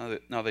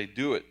 Now they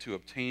do it to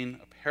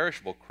obtain a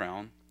perishable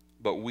crown,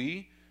 but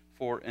we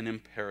for an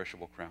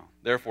imperishable crown.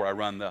 Therefore I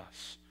run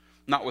thus,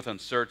 not with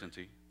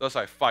uncertainty. Thus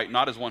I fight,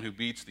 not as one who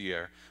beats the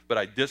air, but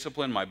I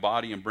discipline my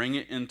body and bring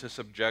it into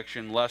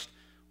subjection, lest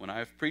when I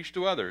have preached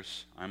to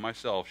others, I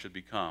myself should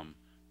become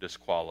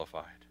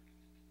disqualified."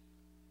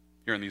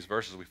 Here in these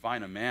verses, we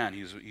find a man.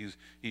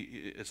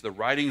 It's the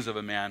writings of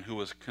a man who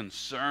was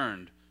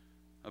concerned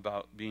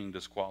about being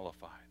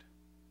disqualified.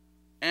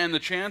 And the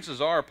chances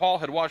are Paul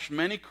had watched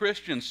many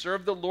Christians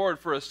serve the Lord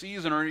for a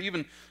season or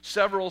even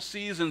several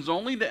seasons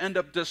only to end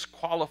up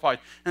disqualified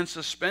and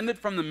suspended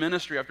from the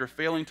ministry after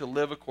failing to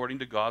live according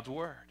to God's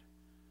word.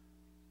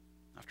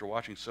 After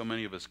watching so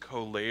many of his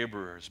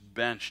co-laborers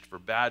benched for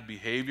bad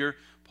behavior,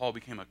 Paul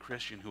became a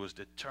Christian who was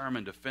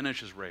determined to finish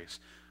his race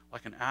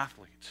like an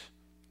athlete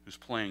who's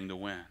playing to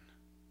win.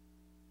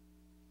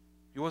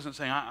 He wasn't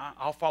saying,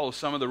 I'll follow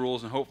some of the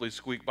rules and hopefully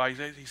squeak by.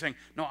 He's saying,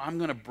 no, I'm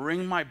going to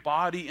bring my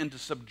body into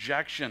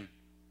subjection.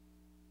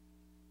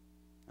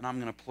 And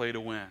I'm going to play to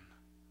win.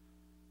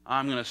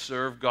 I'm going to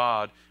serve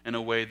God in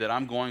a way that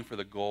I'm going for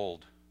the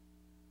gold.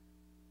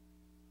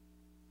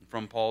 And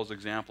from Paul's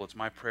example, it's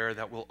my prayer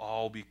that we'll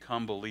all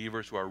become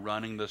believers who are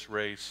running this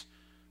race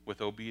with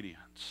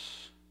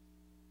obedience.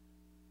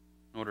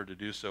 In order to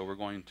do so, we're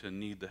going to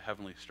need the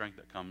heavenly strength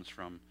that comes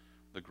from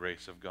the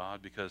grace of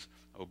God, because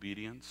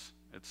obedience,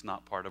 it's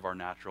not part of our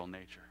natural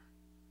nature.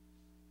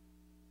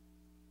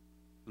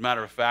 As a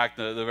matter of fact,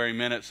 the very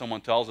minute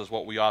someone tells us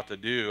what we ought to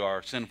do,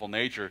 our sinful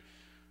nature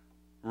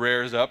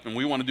rears up and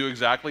we want to do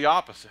exactly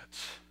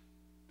opposites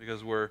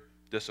because we're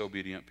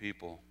disobedient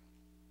people.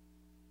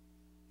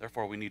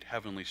 Therefore, we need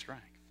heavenly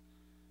strength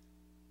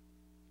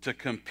to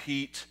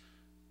compete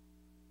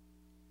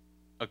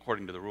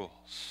according to the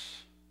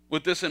rules.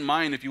 With this in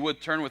mind, if you would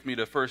turn with me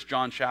to 1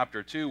 John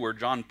chapter 2, where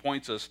John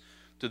points us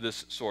to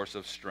this source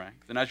of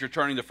strength. And as you're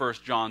turning to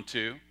 1 John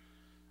 2,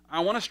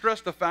 I want to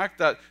stress the fact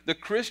that the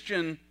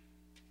Christian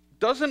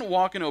doesn't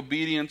walk in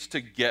obedience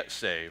to get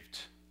saved,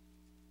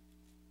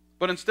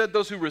 but instead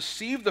those who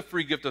receive the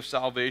free gift of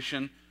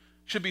salvation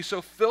should be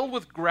so filled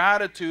with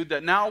gratitude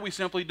that now we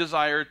simply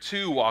desire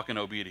to walk in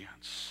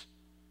obedience.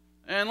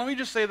 And let me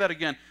just say that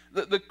again.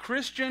 The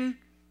Christian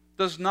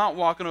does not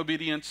walk in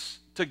obedience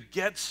to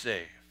get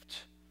saved.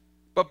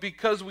 But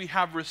because we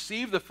have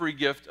received the free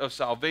gift of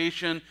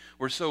salvation,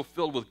 we're so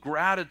filled with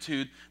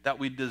gratitude that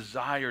we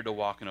desire to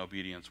walk in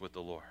obedience with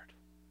the Lord.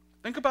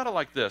 Think about it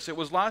like this. It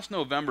was last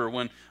November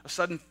when a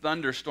sudden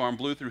thunderstorm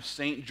blew through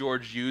St.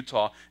 George,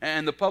 Utah,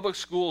 and the public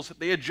schools,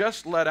 they had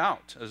just let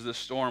out as this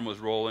storm was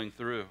rolling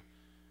through.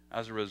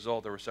 As a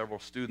result, there were several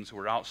students who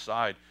were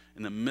outside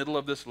in the middle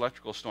of this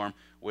electrical storm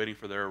waiting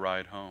for their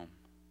ride home.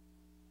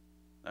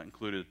 That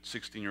included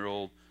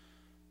 16-year-old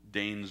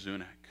Dane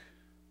Zunick.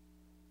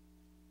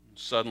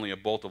 Suddenly, a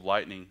bolt of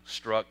lightning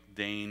struck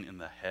Dane in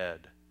the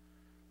head,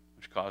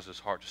 which caused his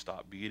heart to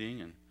stop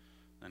beating, and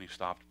then he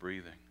stopped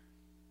breathing.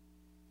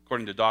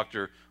 According to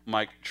Dr.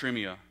 Mike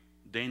Trimia,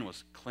 Dane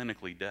was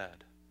clinically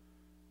dead.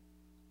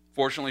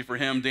 Fortunately for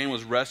him, Dane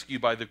was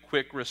rescued by the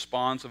quick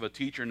response of a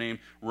teacher named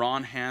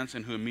Ron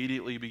Hansen, who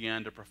immediately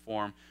began to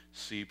perform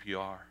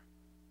CPR.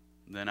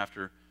 And then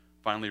after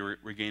finally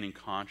regaining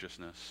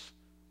consciousness,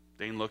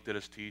 Dane looked at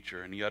his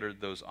teacher and he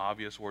uttered those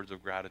obvious words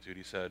of gratitude.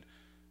 He said,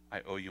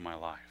 "I owe you my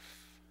life."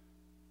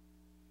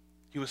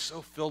 He was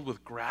so filled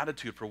with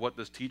gratitude for what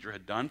this teacher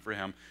had done for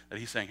him that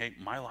he's saying, "Hey,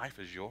 my life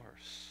is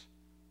yours."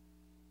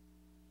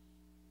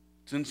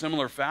 It's in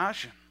similar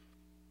fashion,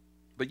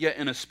 but yet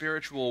in a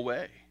spiritual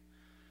way,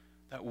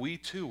 that we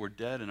too were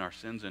dead in our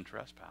sins and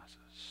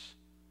trespasses.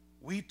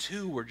 We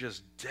too were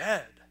just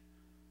dead.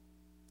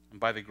 And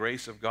by the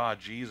grace of God,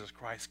 Jesus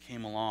Christ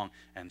came along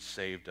and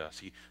saved us.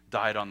 He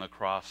died on the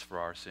cross for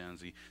our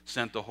sins. He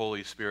sent the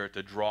Holy Spirit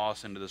to draw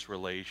us into this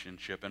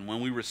relationship. And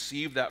when we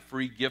receive that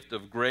free gift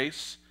of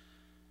grace,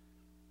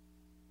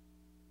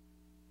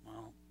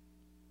 well,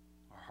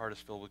 our heart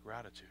is filled with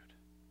gratitude.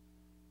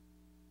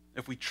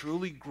 If we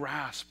truly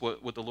grasp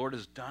what the Lord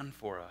has done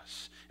for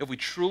us, if we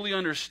truly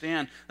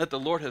understand that the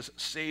Lord has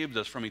saved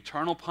us from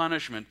eternal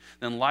punishment,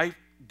 then like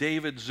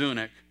David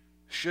Zunick,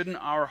 shouldn't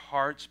our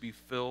hearts be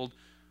filled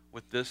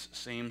with this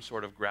same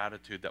sort of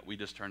gratitude that we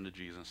just turn to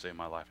Jesus and say,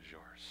 "My life is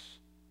yours.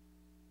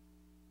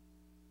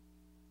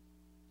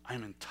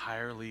 I'm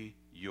entirely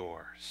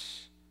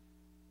yours."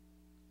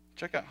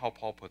 Check out how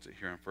Paul puts it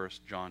here in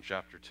 1 John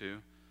chapter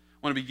 2. I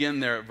want to begin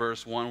there at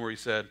verse 1 where he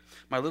said,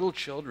 "My little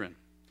children,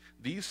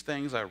 these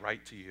things I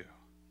write to you,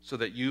 so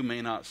that you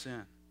may not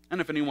sin.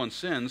 And if anyone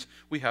sins,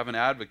 we have an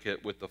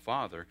advocate with the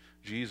Father,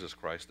 Jesus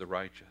Christ the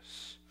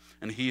righteous.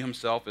 And he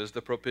himself is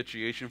the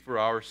propitiation for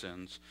our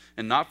sins,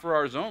 and not for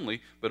ours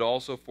only, but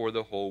also for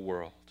the whole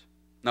world.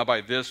 Now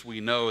by this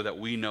we know that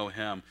we know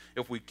him,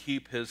 if we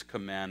keep his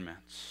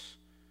commandments.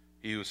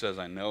 He who says,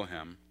 'I know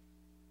him,'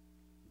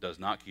 does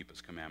not keep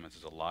his commandments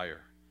is a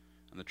liar,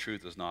 and the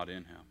truth is not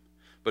in him.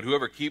 But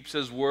whoever keeps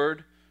his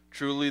word,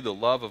 truly the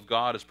love of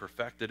God is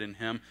perfected in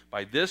him.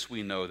 By this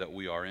we know that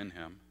we are in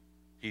him.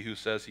 He who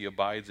says he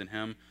abides in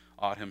him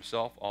ought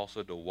himself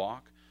also to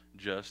walk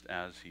just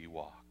as he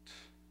walked."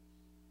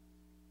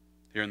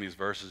 Here in these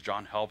verses,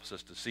 John helps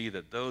us to see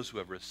that those who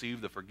have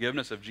received the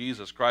forgiveness of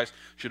Jesus Christ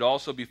should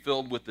also be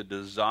filled with the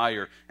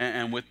desire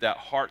and with that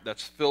heart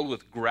that's filled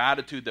with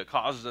gratitude that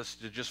causes us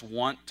to just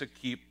want to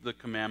keep the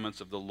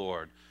commandments of the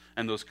Lord.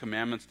 And those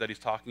commandments that he's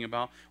talking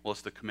about, well,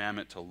 it's the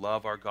commandment to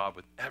love our God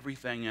with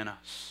everything in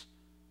us.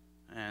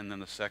 And then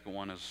the second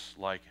one is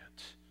like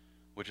it,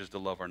 which is to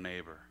love our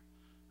neighbor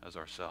as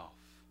ourselves.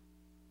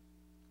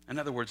 In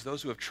other words,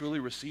 those who have truly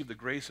received the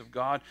grace of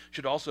God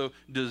should also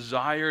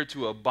desire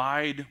to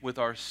abide with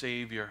our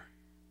Savior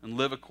and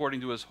live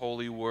according to his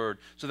holy word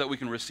so that we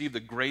can receive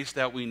the grace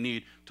that we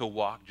need to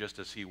walk just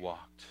as he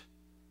walked.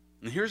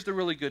 And here's the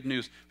really good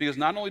news, because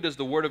not only does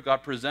the Word of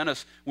God present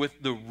us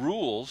with the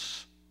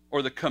rules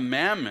or the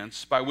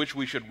commandments by which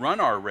we should run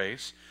our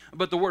race,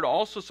 but the Word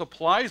also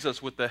supplies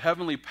us with the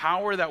heavenly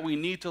power that we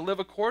need to live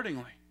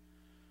accordingly.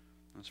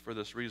 It's for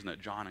this reason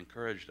that John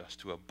encouraged us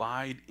to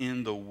abide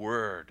in the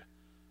Word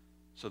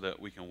so that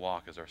we can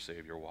walk as our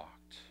Savior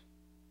walked.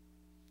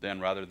 Then,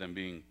 rather than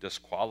being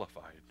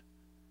disqualified,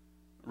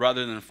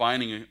 rather than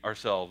finding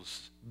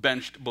ourselves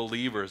benched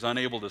believers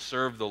unable to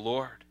serve the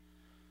Lord,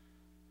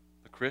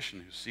 the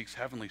Christian who seeks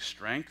heavenly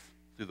strength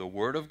through the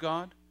Word of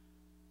God,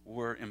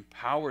 we're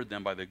empowered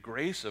then by the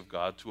grace of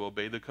God to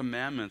obey the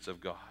commandments of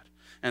God.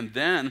 And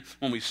then,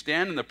 when we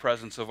stand in the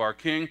presence of our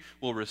King,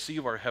 we'll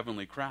receive our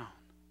heavenly crown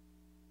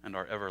and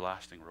our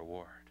everlasting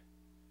reward.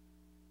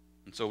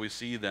 And so we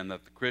see then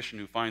that the Christian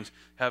who finds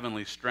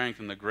heavenly strength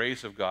in the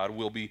grace of God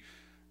will be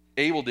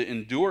able to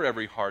endure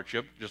every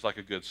hardship just like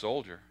a good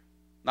soldier.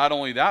 Not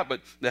only that,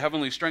 but the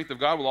heavenly strength of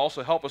God will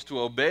also help us to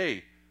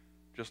obey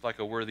just like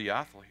a worthy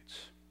athlete.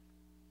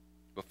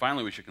 But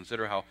finally, we should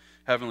consider how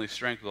heavenly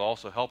strength will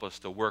also help us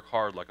to work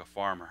hard like a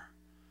farmer.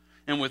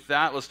 And with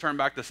that, let's turn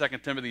back to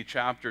 2 Timothy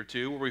chapter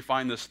 2, where we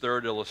find this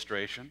third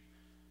illustration.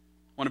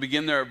 I want to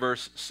begin there at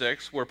verse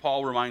 6, where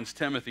Paul reminds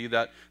Timothy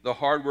that the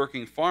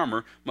hardworking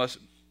farmer must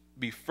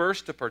be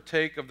first to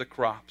partake of the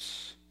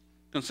crops.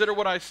 Consider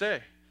what I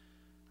say,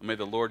 and may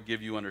the Lord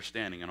give you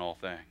understanding in all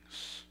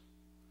things.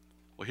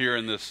 Well, here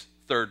in this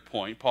third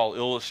point, Paul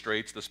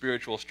illustrates the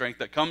spiritual strength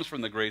that comes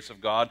from the grace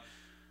of God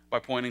by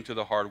pointing to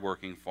the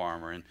hardworking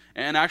farmer.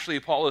 And actually,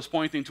 Paul is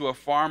pointing to a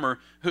farmer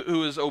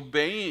who is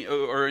obeying,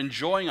 or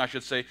enjoying, I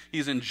should say,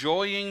 he's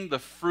enjoying the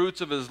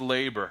fruits of his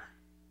labor,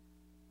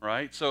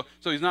 right? So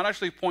he's not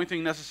actually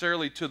pointing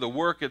necessarily to the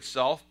work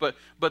itself, but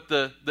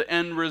the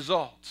end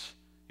result.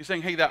 He's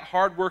saying, hey, that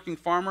hardworking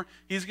farmer,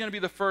 he's going to be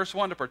the first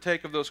one to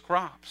partake of those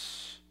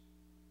crops.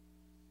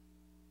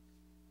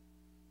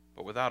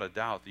 But without a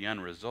doubt, the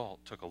end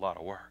result took a lot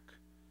of work.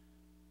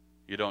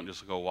 You don't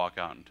just go walk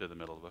out into the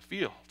middle of a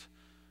field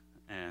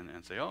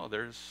and say, oh,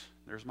 there's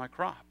my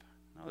crop.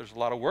 No, there's a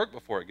lot of work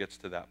before it gets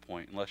to that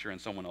point, unless you're in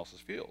someone else's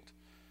field.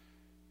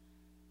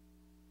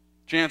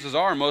 Chances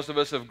are most of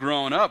us have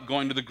grown up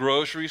going to the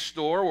grocery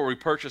store where we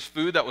purchase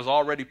food that was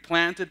already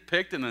planted,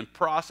 picked, and then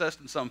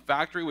processed in some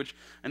factory, which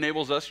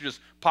enables us to just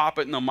pop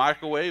it in the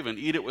microwave and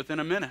eat it within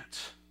a minute.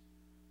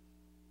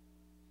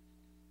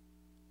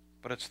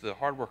 But it's the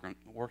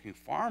hard-working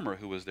farmer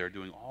who is there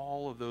doing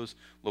all of those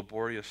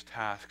laborious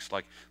tasks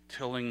like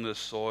tilling the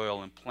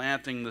soil and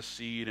planting the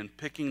seed and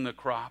picking the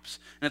crops.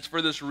 And it's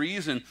for this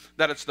reason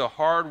that it's the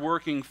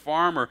hard-working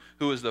farmer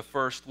who is the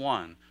first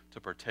one to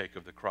partake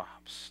of the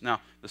crops.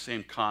 Now, the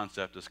same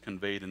concept is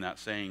conveyed in that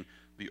saying,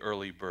 the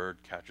early bird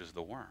catches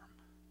the worm.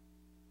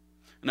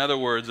 In other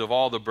words, of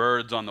all the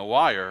birds on the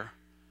wire,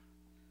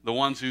 the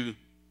ones who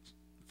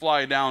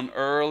fly down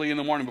early in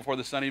the morning before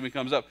the sun even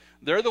comes up,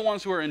 they're the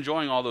ones who are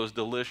enjoying all those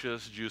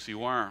delicious, juicy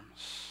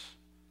worms.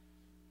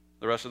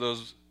 The rest of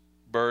those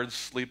birds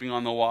sleeping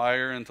on the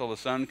wire until the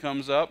sun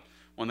comes up,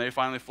 when they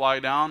finally fly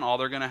down, all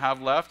they're going to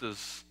have left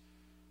is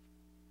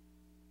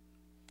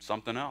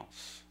something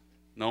else.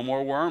 No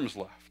more worms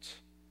left.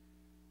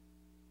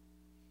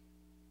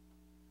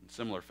 In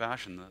similar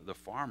fashion, the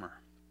farmer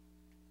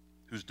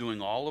who's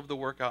doing all of the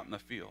work out in the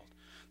field,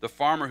 the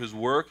farmer who's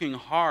working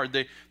hard,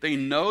 they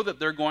know that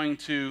they're going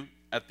to,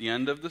 at the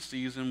end of the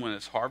season, when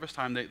it's harvest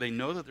time, they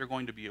know that they're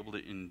going to be able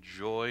to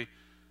enjoy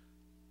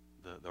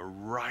the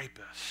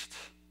ripest,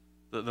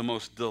 the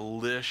most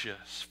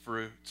delicious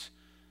fruit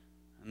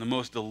and the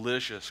most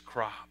delicious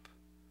crop.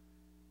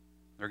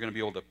 They're going to be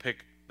able to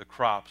pick the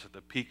crops at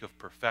the peak of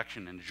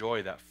perfection,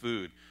 enjoy that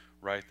food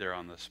right there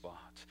on the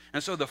spot.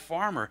 And so the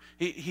farmer,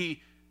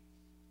 he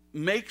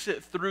makes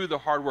it through the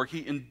hard work.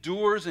 He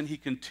endures and he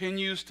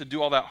continues to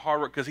do all that hard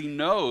work because he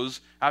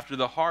knows after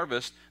the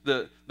harvest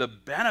the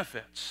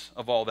benefits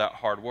of all that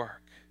hard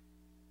work.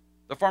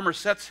 The farmer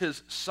sets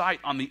his sight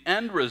on the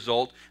end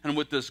result, and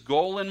with this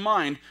goal in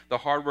mind, the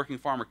hardworking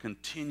farmer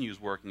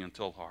continues working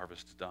until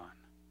harvest is done.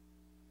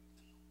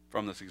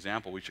 From this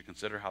example, we should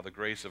consider how the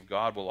grace of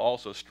God will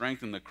also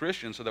strengthen the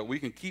Christian so that we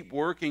can keep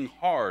working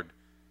hard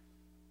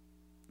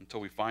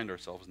until we find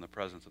ourselves in the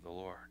presence of the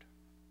Lord.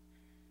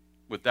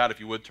 With that, if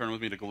you would turn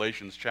with me to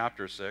Galatians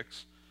chapter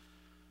 6.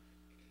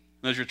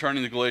 And as you're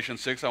turning to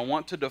Galatians 6, I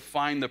want to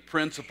define the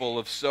principle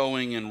of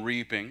sowing and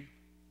reaping.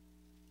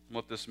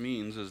 What this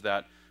means is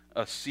that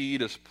a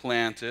seed is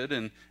planted,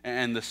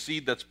 and the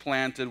seed that's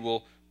planted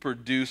will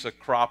produce a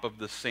crop of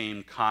the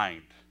same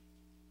kind.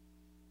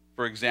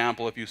 For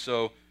example, if you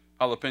sow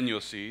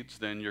jalapeno seeds,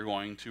 then you're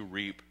going to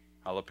reap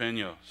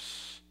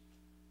jalapenos.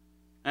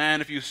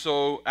 And if you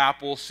sow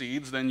apple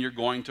seeds, then you're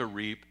going to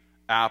reap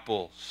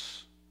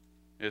apples.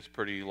 It's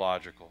pretty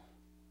logical.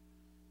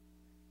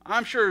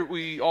 I'm sure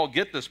we all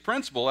get this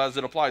principle as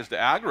it applies to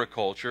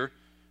agriculture,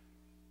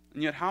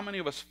 and yet how many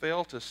of us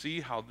fail to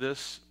see how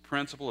this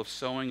principle of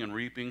sowing and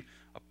reaping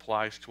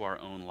applies to our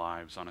own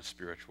lives on a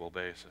spiritual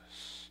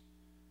basis?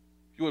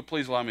 If you would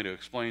please allow me to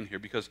explain here,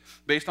 because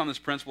based on this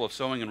principle of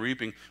sowing and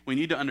reaping, we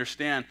need to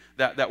understand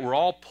that we're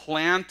all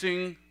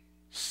planting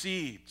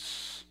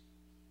seeds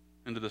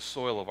into the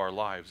soil of our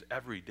lives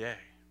every day,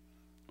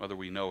 whether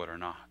we know it or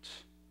not.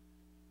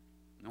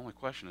 The only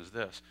question is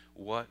this: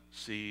 what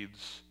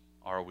seeds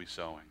are we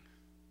sowing?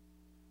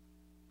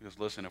 Because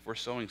listen, if we're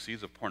sowing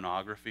seeds of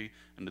pornography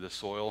into the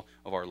soil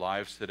of our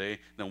lives today,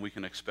 then we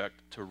can expect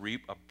to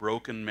reap a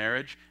broken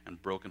marriage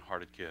and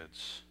broken-hearted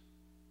kids.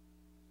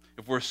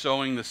 If we're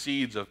sowing the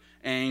seeds of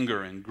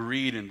anger and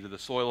greed into the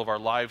soil of our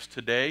lives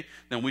today,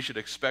 then we should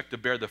expect to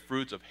bear the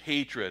fruits of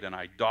hatred and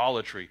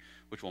idolatry,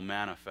 which will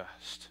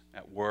manifest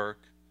at work,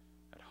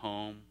 at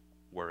home,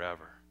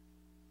 wherever.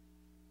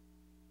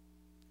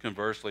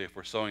 Conversely, if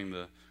we're sowing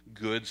the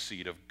good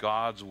seed of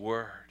God's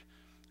Word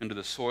into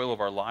the soil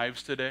of our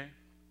lives today,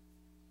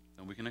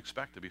 then we can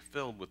expect to be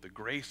filled with the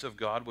grace of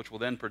God, which will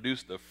then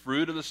produce the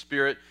fruit of the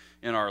Spirit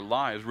in our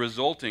lives,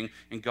 resulting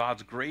in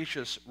God's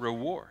gracious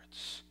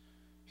rewards,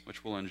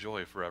 which we'll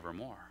enjoy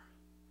forevermore.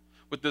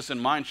 With this in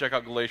mind, check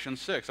out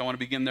Galatians 6. I want to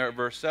begin there at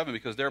verse 7,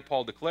 because there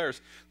Paul declares,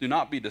 "Do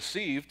not be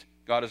deceived,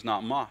 God is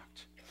not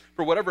mocked.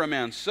 For whatever a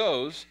man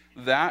sows,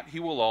 that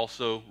he will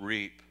also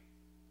reap.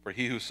 For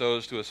he who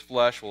sows to his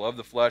flesh will of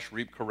the flesh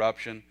reap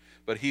corruption,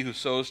 but he who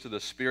sows to the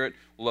Spirit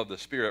will of the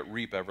Spirit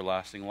reap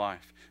everlasting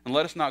life. And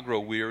let us not grow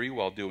weary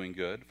while doing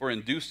good, for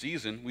in due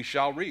season we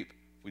shall reap,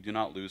 if we do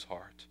not lose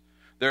heart.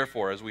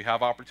 Therefore, as we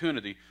have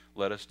opportunity,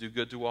 let us do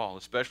good to all,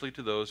 especially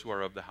to those who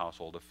are of the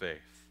household of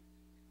faith."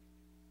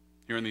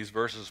 Here in these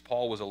verses,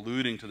 Paul was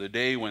alluding to the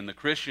day when the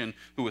Christian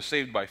who was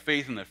saved by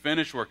faith in the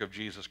finished work of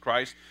Jesus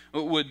Christ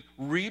would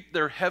reap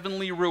their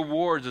heavenly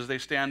rewards as they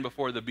stand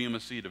before the bema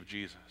seat of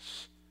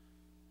Jesus.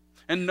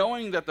 And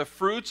knowing that the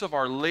fruits of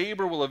our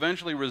labor will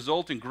eventually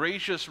result in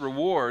gracious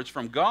rewards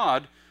from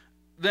God,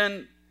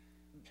 then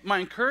my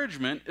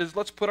encouragement is,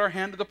 let's put our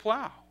hand to the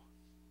plow.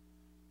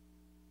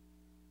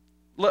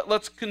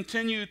 Let's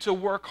continue to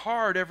work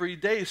hard every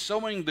day,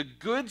 sowing the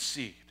good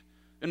seed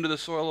into the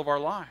soil of our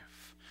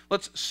life.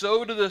 Let's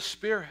sow to the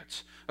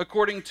Spirit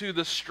according to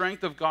the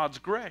strength of God's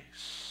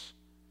grace.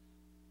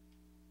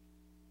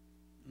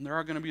 And there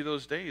are going to be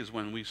those days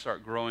when we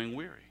start growing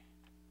weary.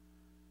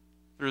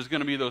 There's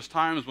going to be those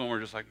times when we're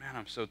just like, man,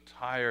 I'm so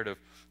tired of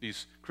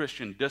these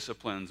Christian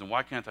disciplines, and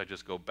why can't I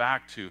just go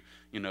back to,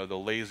 the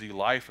lazy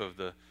life of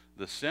the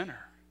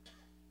sinner?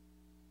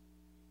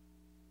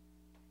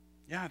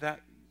 Yeah,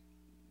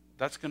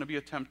 that's going to be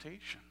a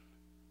temptation.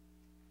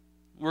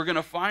 we're going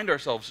to find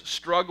ourselves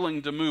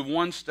struggling to move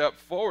one step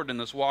forward in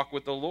this walk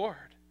with the Lord.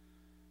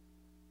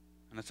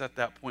 And it's at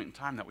that point in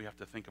time that we have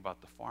to think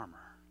about the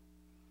farmer.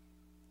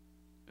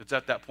 It's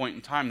at that point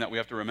in time that we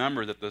have to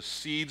remember that the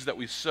seeds that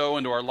we sow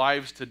into our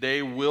lives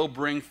today will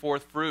bring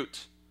forth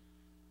fruit.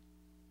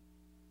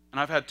 And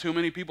I've had too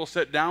many people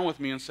sit down with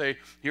me and say,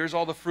 here's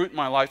all the fruit in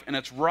my life, and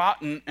it's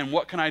rotten, and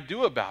what can I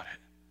do about it?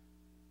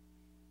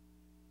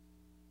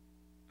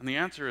 And the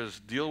answer is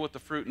deal with the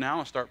fruit now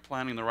and start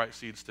planting the right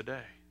seeds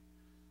today.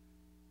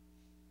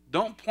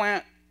 Don't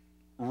plant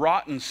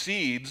rotten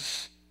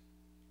seeds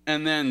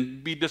and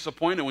then be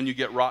disappointed when you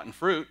get rotten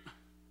fruit.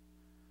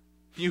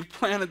 You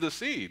planted the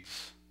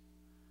seeds.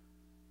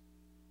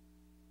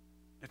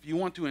 If you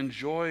want to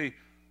enjoy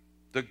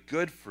the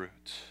good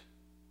fruit,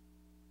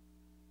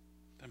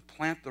 then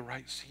plant the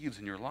right seeds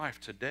in your life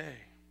today.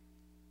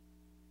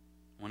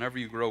 Whenever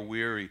you grow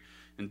weary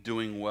in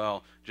doing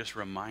well, just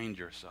remind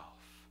yourself,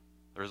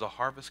 there's a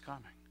harvest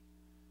coming.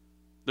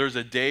 There's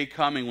a day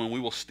coming when we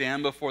will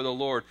stand before the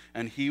Lord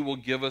and He will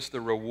give us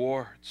the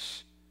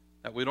rewards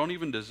that we don't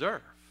even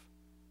deserve,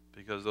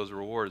 because those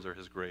rewards are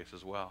His grace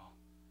as well.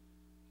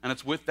 And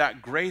it's with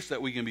that grace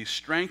that we can be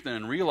strengthened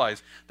and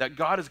realize that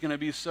God is going to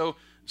be so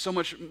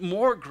much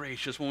more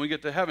gracious when we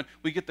get to heaven.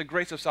 We get the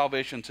grace of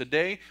salvation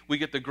today. We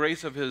get the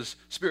grace of His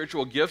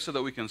spiritual gifts so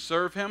that we can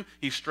serve Him.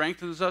 He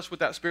strengthens us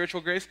with that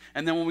spiritual grace.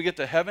 And then when we get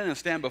to heaven and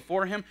stand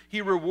before Him,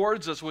 He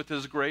rewards us with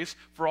His grace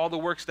for all the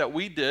works that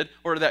we did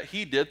or that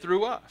He did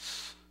through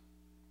us.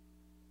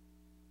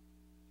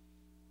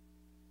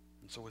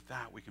 And so with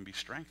that, we can be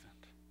strengthened.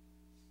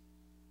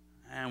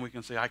 And we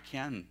can say, I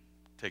can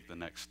take the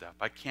next step.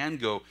 I can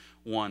go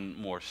one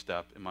more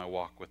step in my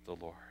walk with the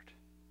Lord.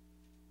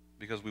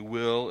 Because we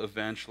will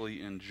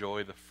eventually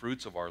enjoy the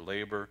fruits of our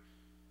labor,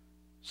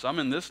 some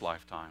in this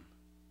lifetime,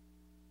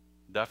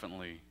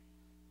 definitely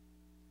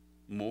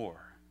more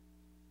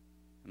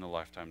in the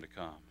lifetime to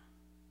come.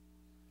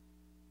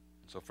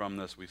 So from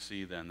this we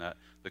see then that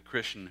the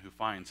Christian who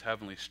finds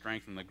heavenly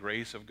strength in the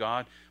grace of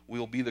God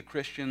will be the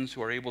Christians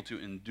who are able to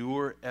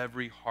endure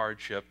every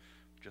hardship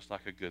just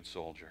like a good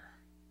soldier.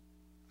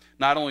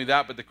 Not only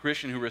that, but the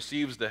Christian who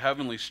receives the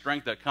heavenly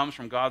strength that comes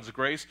from God's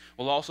grace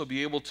will also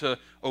be able to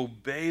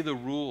obey the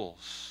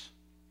rules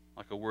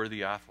like a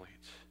worthy athlete.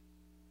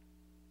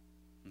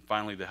 And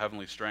finally, the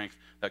heavenly strength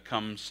that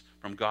comes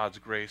from God's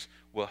grace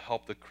will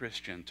help the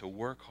Christian to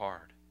work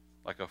hard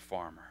like a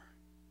farmer.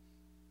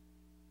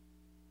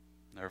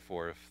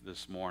 Therefore, if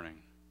this morning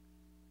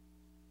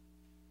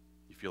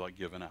you feel like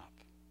giving up,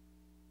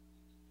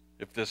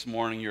 if this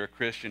morning you're a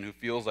Christian who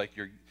feels like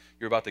you're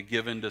about to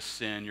give in to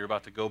sin, you're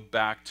about to go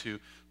back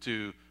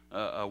to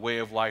a way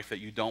of life that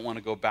you don't want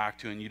to go back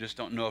to, and you just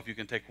don't know if you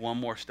can take one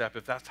more step,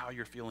 if that's how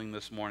you're feeling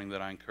this morning,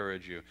 then I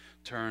encourage you,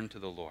 turn to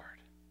the Lord.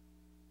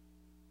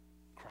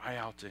 Cry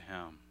out to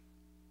Him.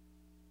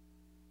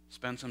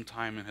 Spend some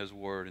time in His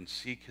Word and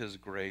seek His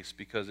grace,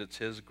 because it's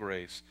His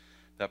grace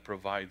that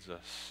provides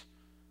us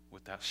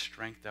with that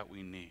strength that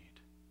we need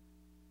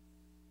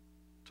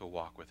to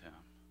walk with Him.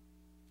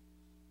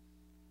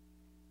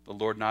 The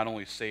Lord not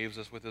only saves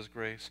us with His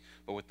grace,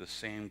 but with the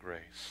same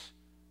grace,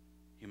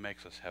 He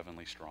makes us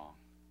heavenly strong.